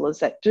homeschoolers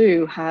that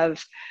do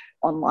have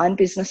online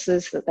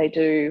businesses that they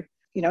do,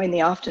 in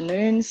the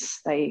afternoons.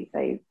 They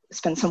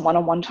spend some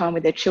one-on-one time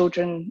with their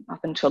children up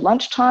until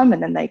lunchtime,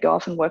 and then they go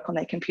off and work on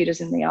their computers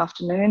in the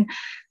afternoon.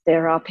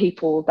 There are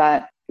people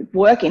that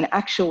work in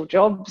actual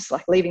jobs,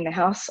 like leaving the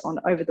house on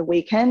over the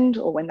weekend,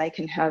 or when they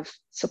can have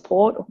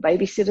support or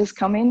babysitters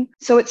come in.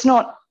 So it's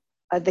not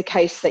the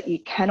case that you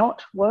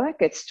cannot work.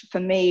 It's, for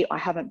me, I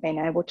haven't been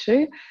able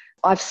to.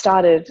 I've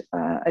started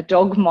a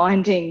dog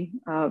minding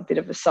bit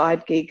of a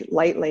side gig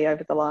lately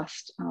over the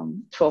last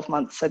 12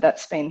 months. So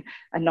that's been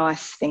a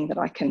nice thing that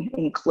I can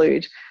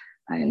include.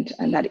 And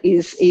that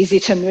is easy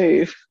to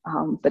move,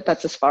 but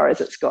that's as far as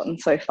it's gotten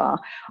so far.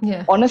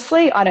 Yeah.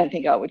 Honestly, I don't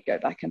think I would go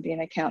back and be an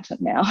accountant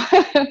now.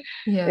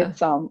 Yeah.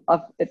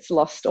 It's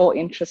lost all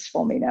interest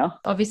for me now.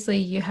 Obviously,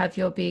 you have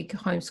your big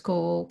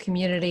homeschool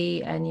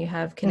community and you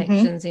have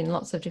connections in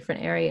lots of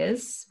different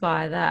areas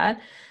by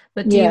that.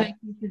 But do you make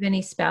use of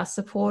any spouse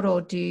support, or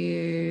do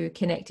you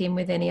connect in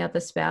with any other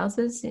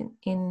spouses in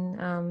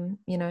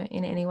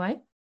any way?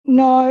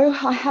 No,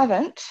 I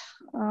haven't.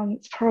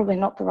 It's probably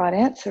not the right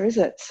answer, is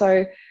it?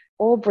 So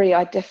Albury,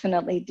 I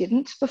definitely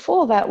didn't.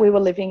 Before that, we were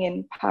living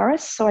in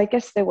Paris. So I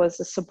guess there was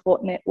a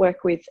support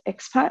network with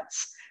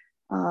expats,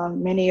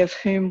 many of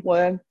whom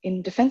were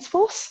in Defence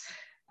Force.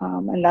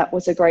 And that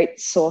was a great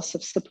source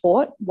of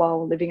support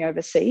while living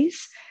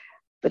overseas.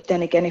 But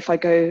then again, if I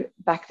go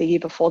back the year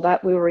before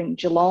that, we were in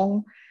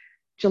Geelong.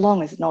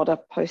 Geelong is not a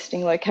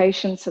posting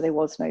location, so there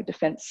was no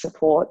defence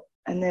support.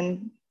 And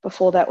then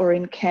before that, we're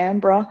in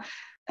Canberra.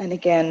 And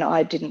again,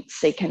 I didn't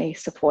seek any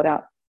support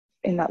out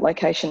in that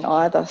location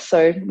either.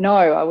 So no,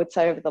 I would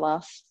say over the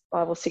last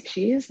 5 or 6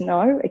 years,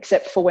 no,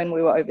 except for when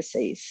we were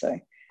overseas. So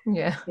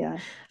yeah. Yeah.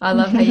 I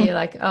love how you're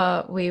like,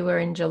 we were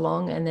in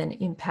Geelong and then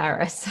in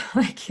Paris.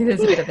 Like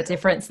there's a bit of a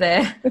difference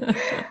there.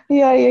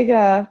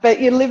 Yeah.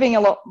 But you're living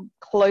a lot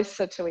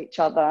closer to each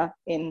other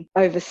in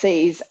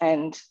overseas,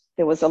 and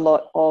there was a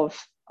lot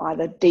of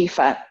either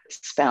DFAT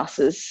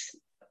spouses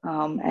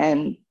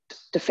and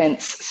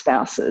defence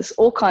spouses,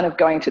 all kind of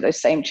going through those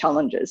same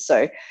challenges.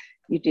 So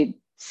you did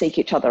seek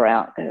each other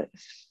out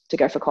to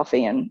go for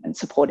coffee and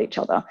support each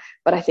other.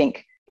 But I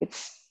think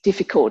it's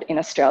difficult in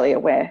Australia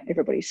where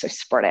everybody's so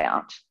spread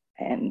out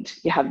and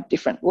you have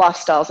different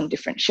lifestyles and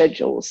different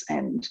schedules.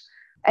 And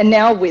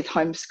now with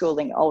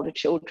homeschooling older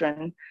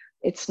children,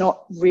 it's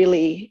not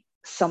really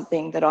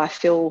something that I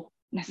feel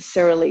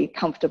necessarily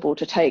comfortable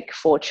to take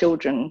 4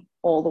 children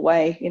all the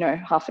way,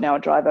 half an hour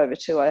drive over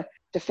to a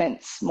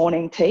defence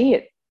morning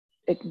tea.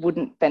 It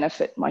wouldn't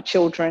benefit my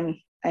children,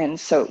 and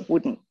so it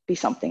wouldn't be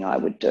something I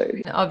would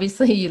do.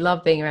 Obviously, you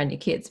love being around your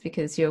kids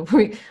because you're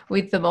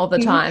with them all the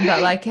time.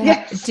 But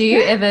Yes. do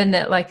you ever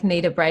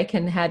need a break,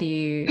 and how do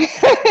you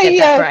get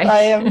that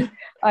break?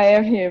 I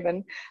am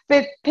human.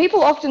 But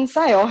people often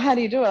say, "Oh, how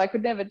do you do it? I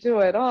could never do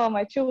it. Oh,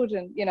 my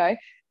children,"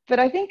 But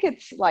I think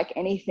it's like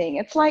anything.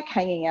 It's like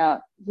hanging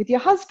out with your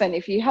husband.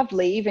 If you have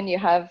leave and you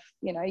have,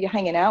 you're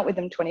hanging out with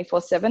them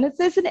 24/7,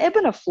 there's an ebb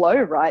and a flow,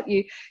 right?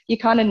 You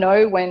kind of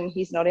know when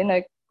he's not in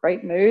a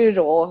great mood,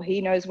 or he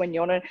knows when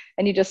you're not,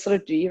 and you just sort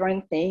of do your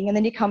own thing, and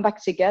then you come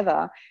back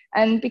together.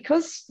 And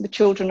because the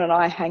children and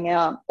I hang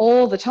out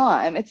all the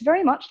time, it's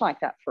very much like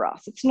that for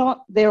us. It's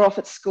not they're off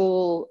at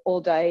school all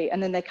day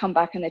and then they come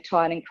back and they're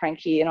tired and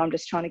cranky and I'm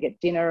just trying to get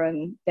dinner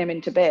and them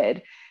into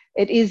bed.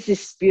 It is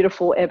this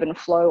beautiful ebb and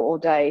flow all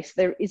day. So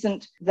there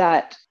isn't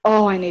that,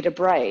 oh, I need a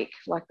break.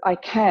 Like I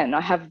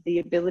have the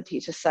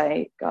ability to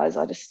say, guys,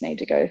 I just need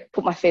to go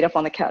put my feet up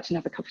on the couch and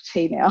have a cup of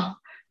tea now,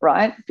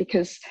 right?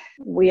 Because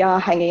we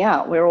are hanging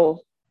out. We're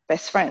all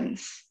best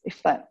friends,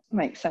 if that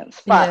makes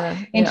sense. But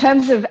in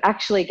terms of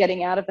actually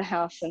getting out of the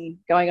house and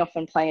going off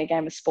and playing a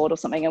game of sport or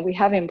something, and we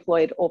have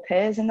employed au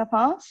pairs in the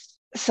past,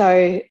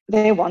 so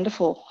they're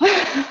wonderful.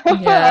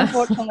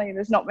 Unfortunately,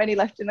 there's not many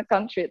left in the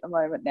country at the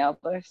moment now,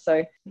 though.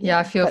 So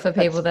I feel for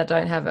people that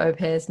don't have au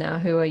pairs now,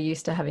 who are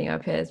used to having au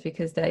pairs,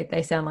 because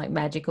they sound like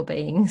magical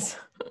beings.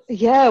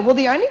 Yeah, well,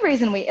 the only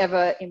reason we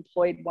ever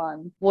employed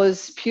one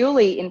was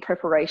purely in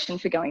preparation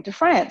for going to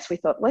France. We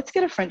thought, let's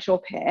get a French au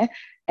pair,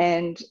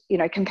 and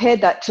compared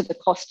that to the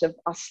cost of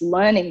us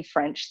learning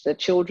French, the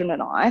children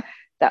and I,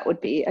 that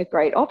would be a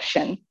great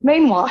option.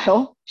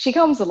 Meanwhile, she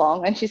comes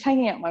along and she's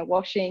hanging out my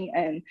washing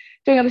and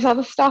doing all this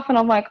other stuff. And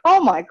I'm like,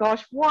 oh my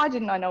gosh, why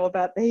didn't I know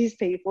about these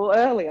people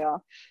earlier?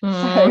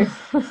 So,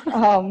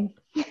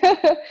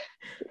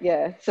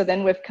 so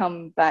then we've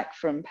come back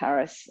from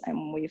Paris,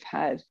 and we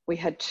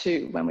had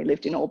 2 when we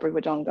lived in Albury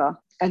Wodonga.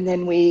 And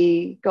then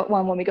we got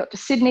one when we got to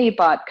Sydney,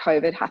 but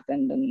COVID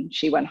happened and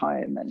she went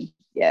home, and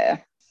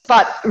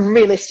But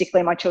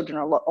realistically, my children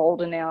are a lot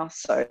older now,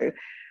 so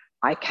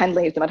I can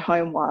leave them at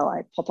home while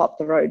I pop up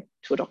the road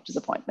to a doctor's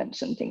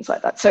appointment and things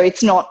like that. So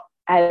it's not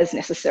as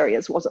necessary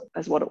as what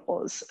it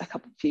was a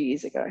few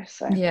years ago.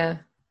 So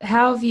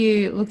how have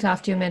you looked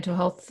after your mental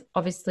health?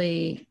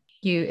 Obviously,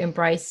 you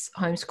embrace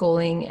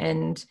homeschooling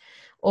and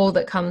all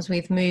that comes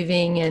with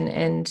moving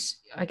and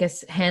I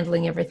guess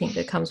handling everything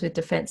that comes with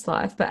Defence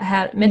Life. But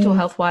mental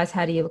health wise,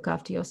 how do you look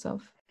after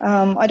yourself?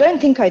 I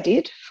don't think I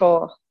did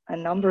for a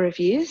number of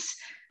years.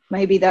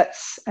 Maybe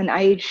that's an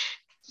age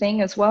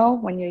thing as well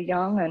when you're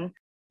young, and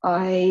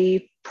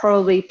I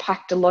probably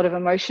packed a lot of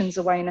emotions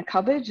away in a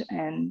cupboard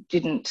and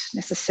didn't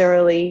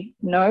necessarily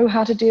know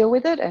how to deal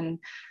with it. And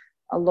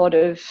a lot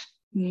of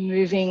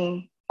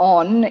moving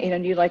on in a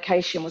new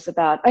location was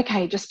about,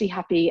 okay, just be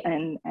happy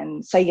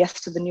and say yes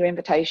to the new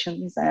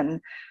invitations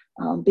and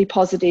be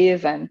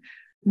positive, and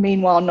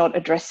meanwhile not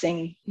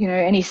addressing,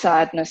 any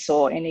sadness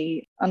or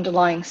any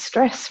underlying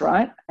stress,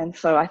 right? And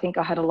so I think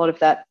I had a lot of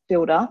that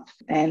build up,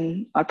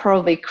 and I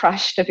probably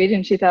crashed a bit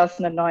in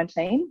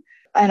 2019.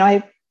 And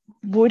I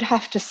would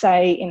have to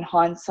say, in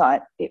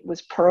hindsight, it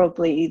was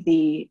probably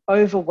the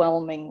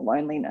overwhelming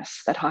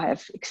loneliness that I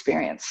have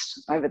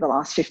experienced over the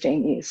last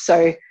 15 years.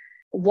 So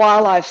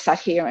while I've sat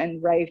here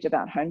and raved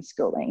about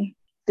homeschooling,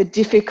 the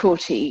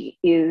difficulty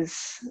is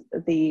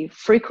the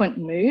frequent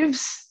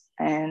moves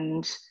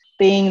and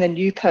being the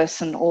new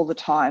person all the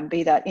time,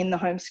 be that in the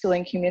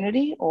homeschooling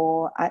community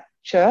or at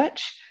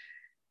church.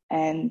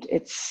 And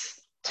it's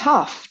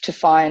tough to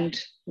find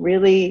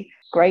really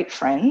great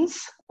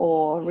friends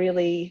or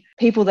really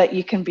people that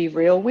you can be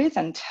real with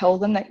and tell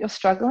them that you're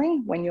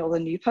struggling when you're the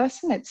new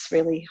person. It's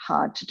really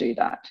hard to do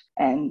that.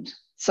 And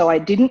so I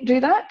didn't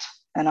do that,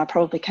 and I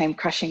probably came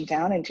crashing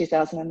down in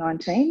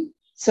 2019.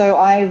 So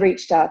I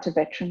reached out to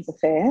Veterans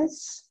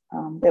Affairs.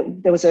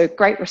 There was a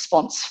great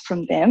response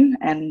from them,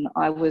 and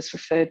I was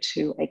referred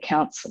to a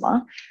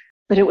counsellor.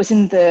 But it was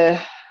in the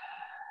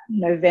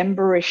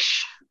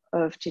November-ish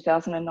of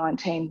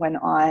 2019 when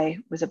I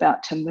was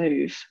about to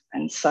move.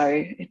 And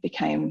so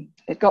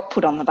it got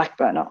put on the back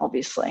burner,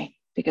 obviously,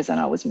 because then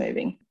I was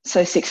moving.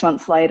 So 6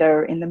 months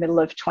later, in the middle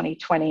of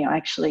 2020, I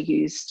actually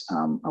used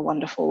a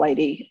wonderful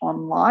lady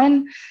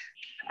online,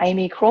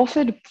 Amy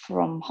Crawford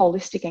from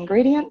Holistic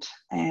Ingredient,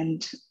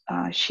 and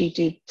she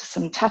did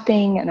some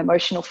tapping and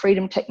emotional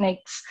freedom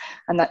techniques,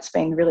 and that's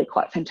been really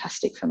quite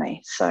fantastic for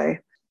me. So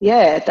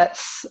yeah,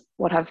 that's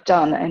what I've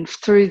done. And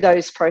through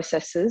those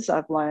processes,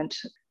 I've learned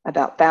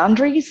about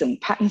boundaries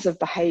and patterns of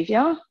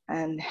behaviour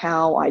and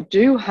how I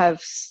do have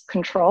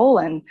control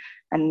and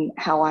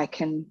how I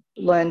can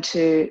learn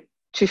to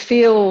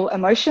feel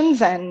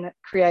emotions and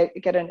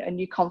get a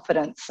new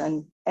confidence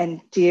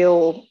and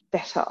deal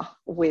better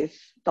with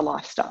the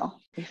lifestyle.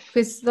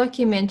 Because like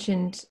you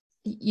mentioned,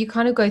 you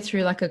kind of go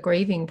through like a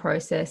grieving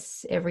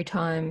process every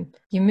time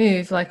you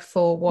move, like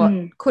for what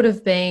could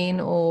have been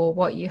or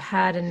what you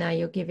had and now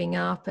you're giving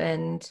up,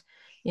 and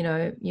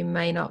you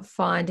may not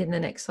find in the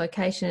next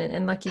location.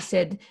 And like you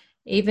said,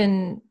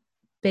 even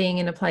being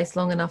in a place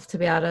long enough to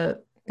be able to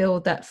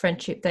build that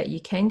friendship that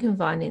you can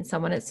confide in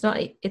someone,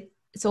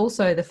 it's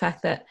also the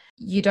fact that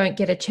you don't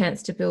get a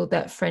chance to build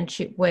that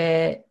friendship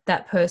where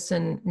that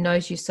person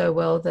knows you so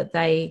well that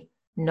they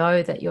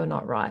know that you're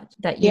not right,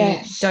 that you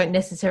don't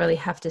necessarily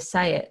have to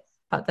say it,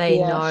 but they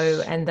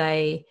know, and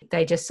they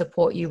just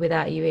support you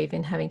without you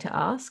even having to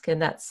ask. And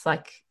that's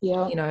like,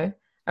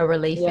 a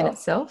relief in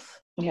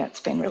itself. Yeah,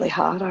 it's been really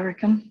hard, I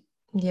reckon.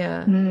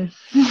 Yeah. And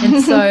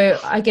so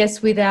I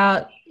guess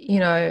without,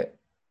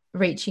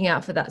 reaching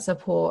out for that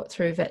support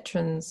through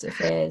Veterans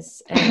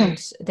Affairs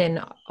and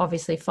then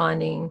obviously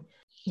finding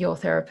your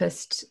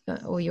therapist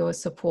or your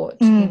support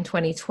in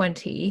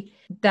 2020,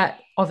 that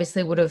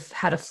obviously would have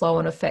had a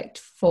flow-on effect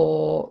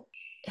for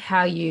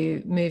how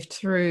you moved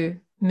through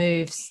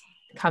moves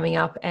coming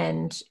up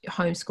and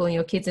homeschooling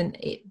your kids and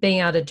being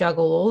able to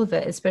juggle all of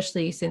it,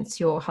 especially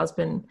since your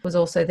husband was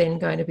also then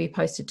going to be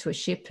posted to a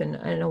ship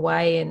and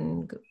away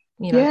and,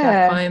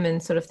 back home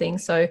and sort of thing.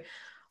 So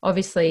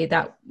obviously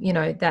that,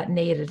 that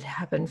needed to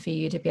happen for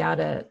you to be able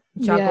to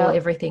juggle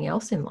everything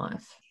else in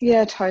life.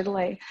 Yeah,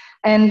 totally.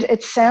 And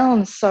it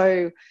sounds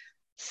so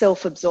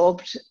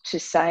self-absorbed to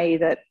say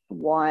that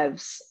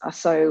wives are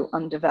so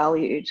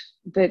undervalued,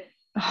 but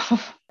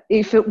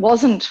if it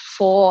wasn't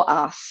for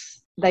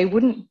us, they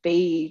wouldn't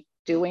be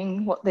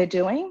doing what they're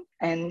doing.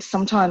 And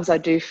sometimes I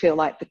do feel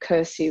like the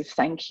cursive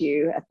thank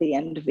you at the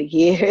end of a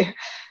year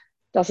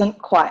doesn't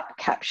quite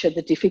capture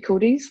the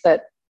difficulties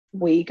that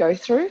we go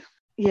through.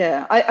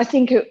 Yeah, I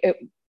think it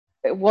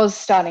was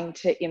starting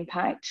to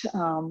impact,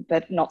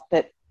 but not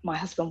that my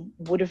husband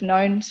would have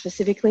known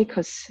specifically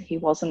because he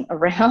wasn't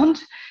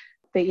around.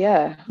 But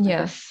yeah.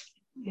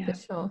 For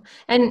sure.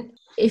 And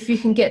if you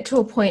can get to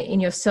a point in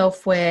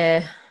yourself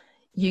where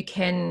you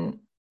can,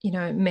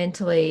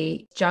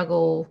 mentally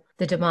juggle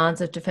the demands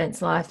of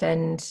Defence Life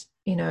and,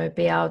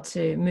 be able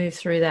to move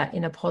through that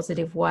in a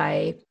positive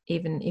way,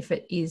 even if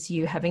it is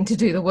you having to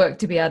do the work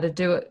to be able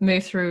to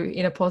move through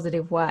in a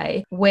positive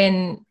way,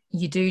 when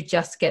you do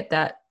just get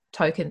that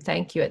token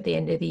thank you at the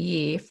end of the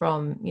year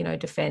from,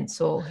 Defence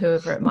or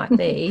whoever it might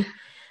be,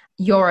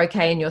 you're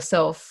okay in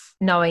yourself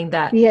knowing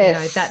that,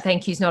 that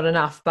thank you's not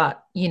enough,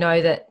 but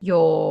that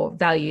you're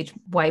valued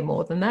way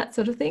more than that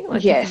sort of thing.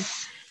 Like,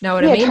 know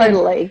what I mean?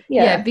 Totally.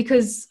 And,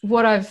 because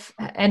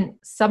and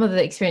some of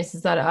the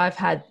experiences that I've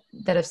had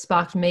that have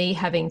sparked me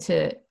having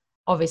to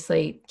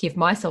obviously give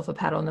myself a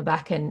pat on the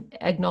back and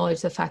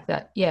acknowledge the fact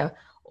that, yeah,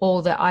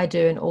 all that I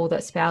do and all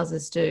that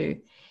spouses do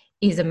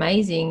is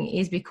amazing,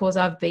 is because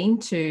I've been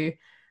to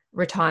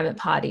retirement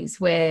parties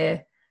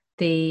where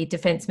the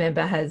defence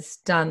member has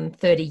done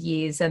 30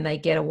 years and they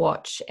get a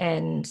watch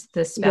and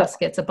the spouse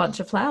gets a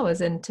bunch of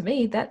flowers. And to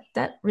me, that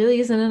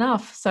really isn't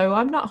enough. So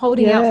I'm not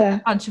holding out for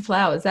a bunch of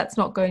flowers. That's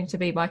not going to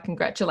be my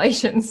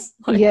congratulations.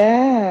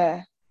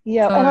 And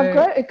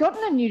I've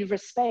gotten a new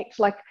respect.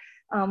 Like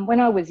when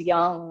I was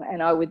young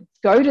and I would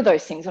go to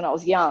those things when I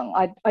was young,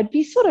 I'd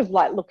be sort of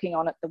like looking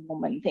on at the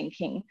woman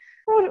thinking,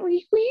 well,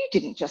 you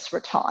didn't just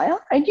retire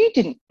and you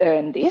didn't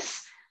earn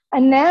this.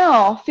 And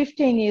now,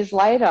 15 years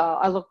later,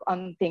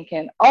 I'm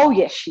thinking, oh,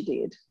 yes, she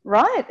did,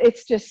 right?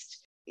 It's just,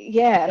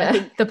 I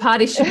think, the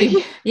party should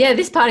be,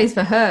 this party's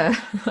for her.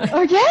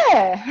 Oh,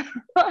 yeah.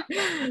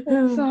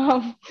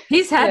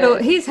 He's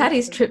had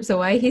his trips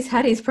away. He's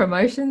had his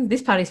promotions.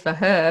 This party's for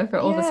her, for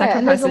all the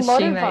sacrifices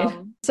she made.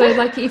 So,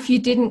 like, if you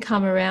didn't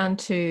come around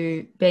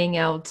to being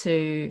able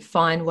to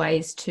find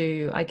ways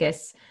to, I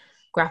guess,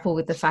 grapple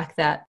with the fact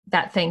that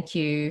thank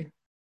you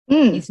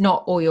is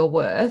not all you're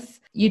worth,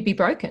 you'd be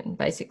broken,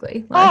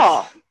 basically.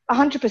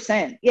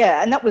 100%.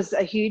 Yeah. And that was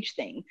a huge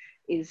thing,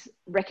 is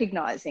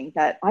recognizing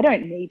that I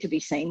don't need to be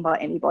seen by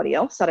anybody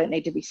else. I don't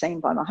need to be seen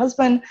by my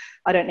husband.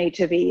 I don't need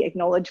to be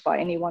acknowledged by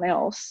anyone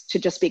else to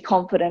just be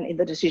confident in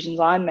the decisions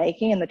I'm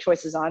making and the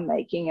choices I'm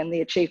making and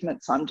the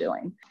achievements I'm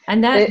doing.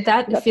 And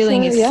that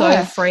feeling is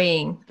so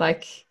freeing.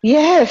 Like,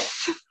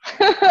 yes.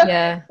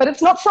 Yeah. But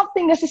it's not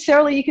something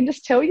necessarily you can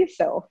just tell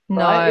yourself.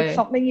 Right? No. It's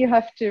something you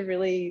have to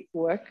really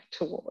work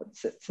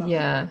towards.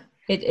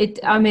 It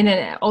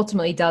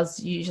ultimately does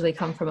usually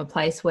come from a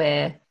place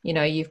where, you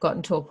know, you've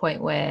gotten to a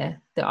point where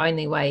the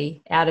only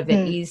way out of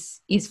it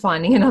is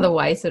finding another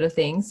way, sort of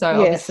thing.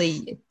 So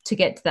obviously to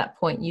get to that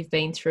point, you've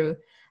been through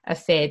a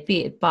fair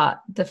bit,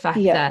 but the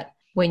fact that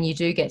when you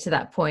do get to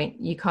that point,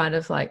 you kind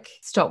of like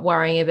stop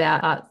worrying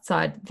about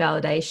outside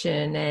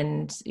validation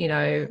and, you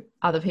know,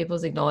 other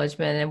people's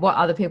acknowledgement and what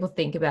other people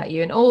think about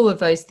you and all of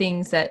those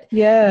things that,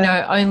 you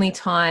know, only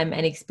time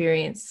and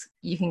experience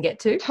you can get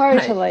to.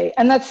 Totally.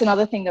 And that's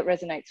another thing that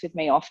resonates with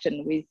me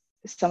often with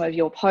some of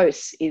your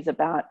posts, is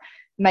about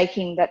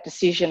making that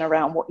decision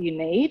around what you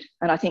need.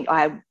 And I think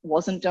I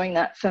wasn't doing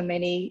that for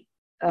many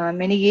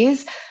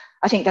years.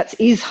 I think that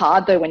is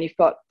hard though when you've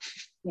got,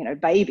 you know,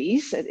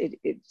 babies.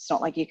 It's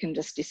not like you can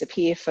just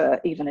disappear for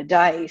even a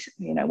day,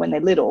 you know, when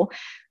they're little.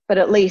 But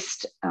at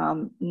least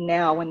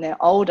now when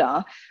they're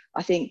older,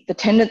 I think the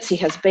tendency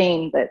has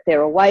been that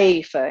they're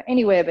away for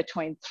anywhere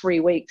between 3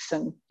 weeks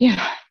and, you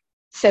know,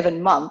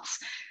 7 months.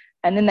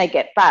 And then they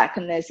get back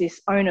and there's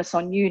this onus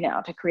on you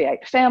now to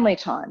create family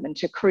time and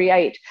to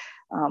create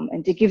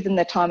and to give them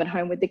their time at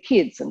home with the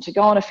kids and to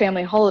go on a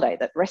family holiday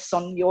that rests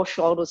on your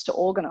shoulders to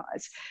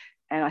organise.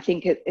 And I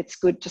think it's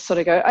good to sort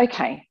of go,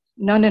 okay,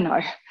 no,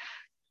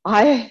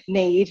 I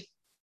need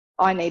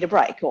a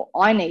break, or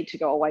I need to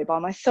go away by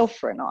myself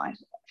for a night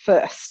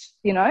first,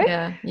 you know?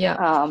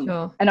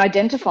 Sure. And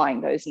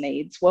identifying those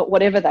needs,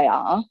 whatever they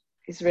are,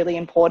 is really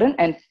important.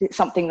 And it's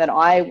something that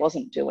I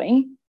wasn't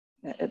doing,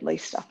 at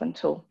least up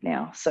until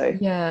now. So,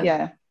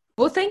 yeah.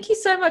 Well, thank you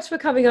so much for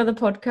coming on the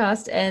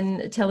podcast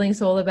and telling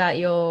us all about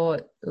your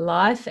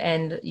life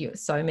and your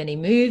so many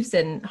moves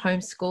and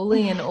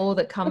homeschooling and all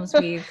that comes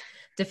with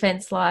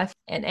defence life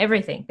and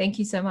everything. Thank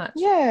you so much.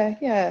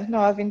 Yeah. No,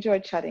 I've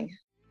enjoyed chatting.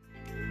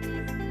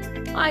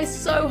 I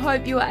so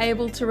hope you are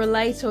able to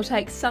relate or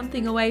take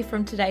something away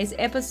from today's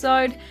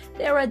episode.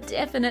 There are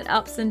definite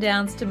ups and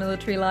downs to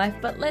military life,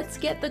 but let's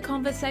get the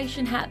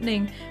conversation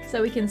happening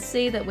so we can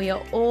see that we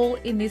are all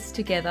in this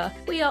together.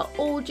 We are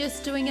all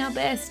just doing our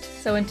best.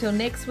 So until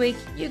next week,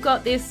 you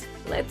got this.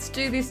 Let's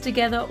do this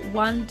together,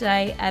 one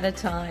day at a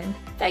time.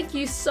 Thank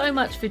you so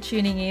much for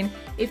tuning in.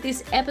 If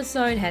this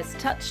episode has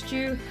touched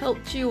you,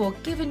 helped you, or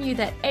given you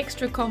that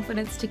extra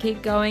confidence to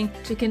keep going,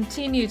 to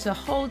continue to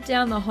hold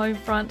down the home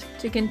front,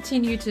 to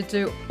continue to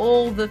do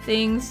all the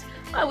things,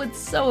 I would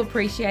so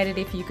appreciate it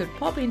if you could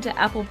pop into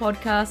Apple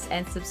Podcasts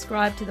and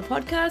subscribe to the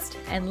podcast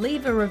and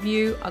leave a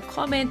review, a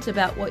comment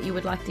about what you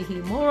would like to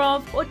hear more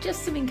of, or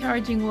just some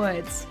encouraging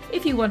words.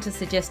 If you want to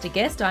suggest a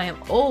guest, I am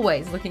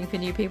always looking for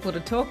new people to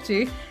talk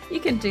to. You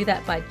can do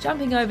that by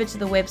jumping over to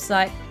the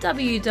website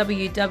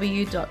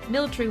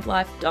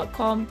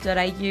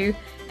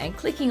www.militarylife.com.au and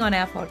clicking on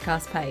our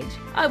podcast page.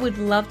 I would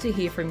love to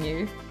hear from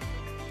you.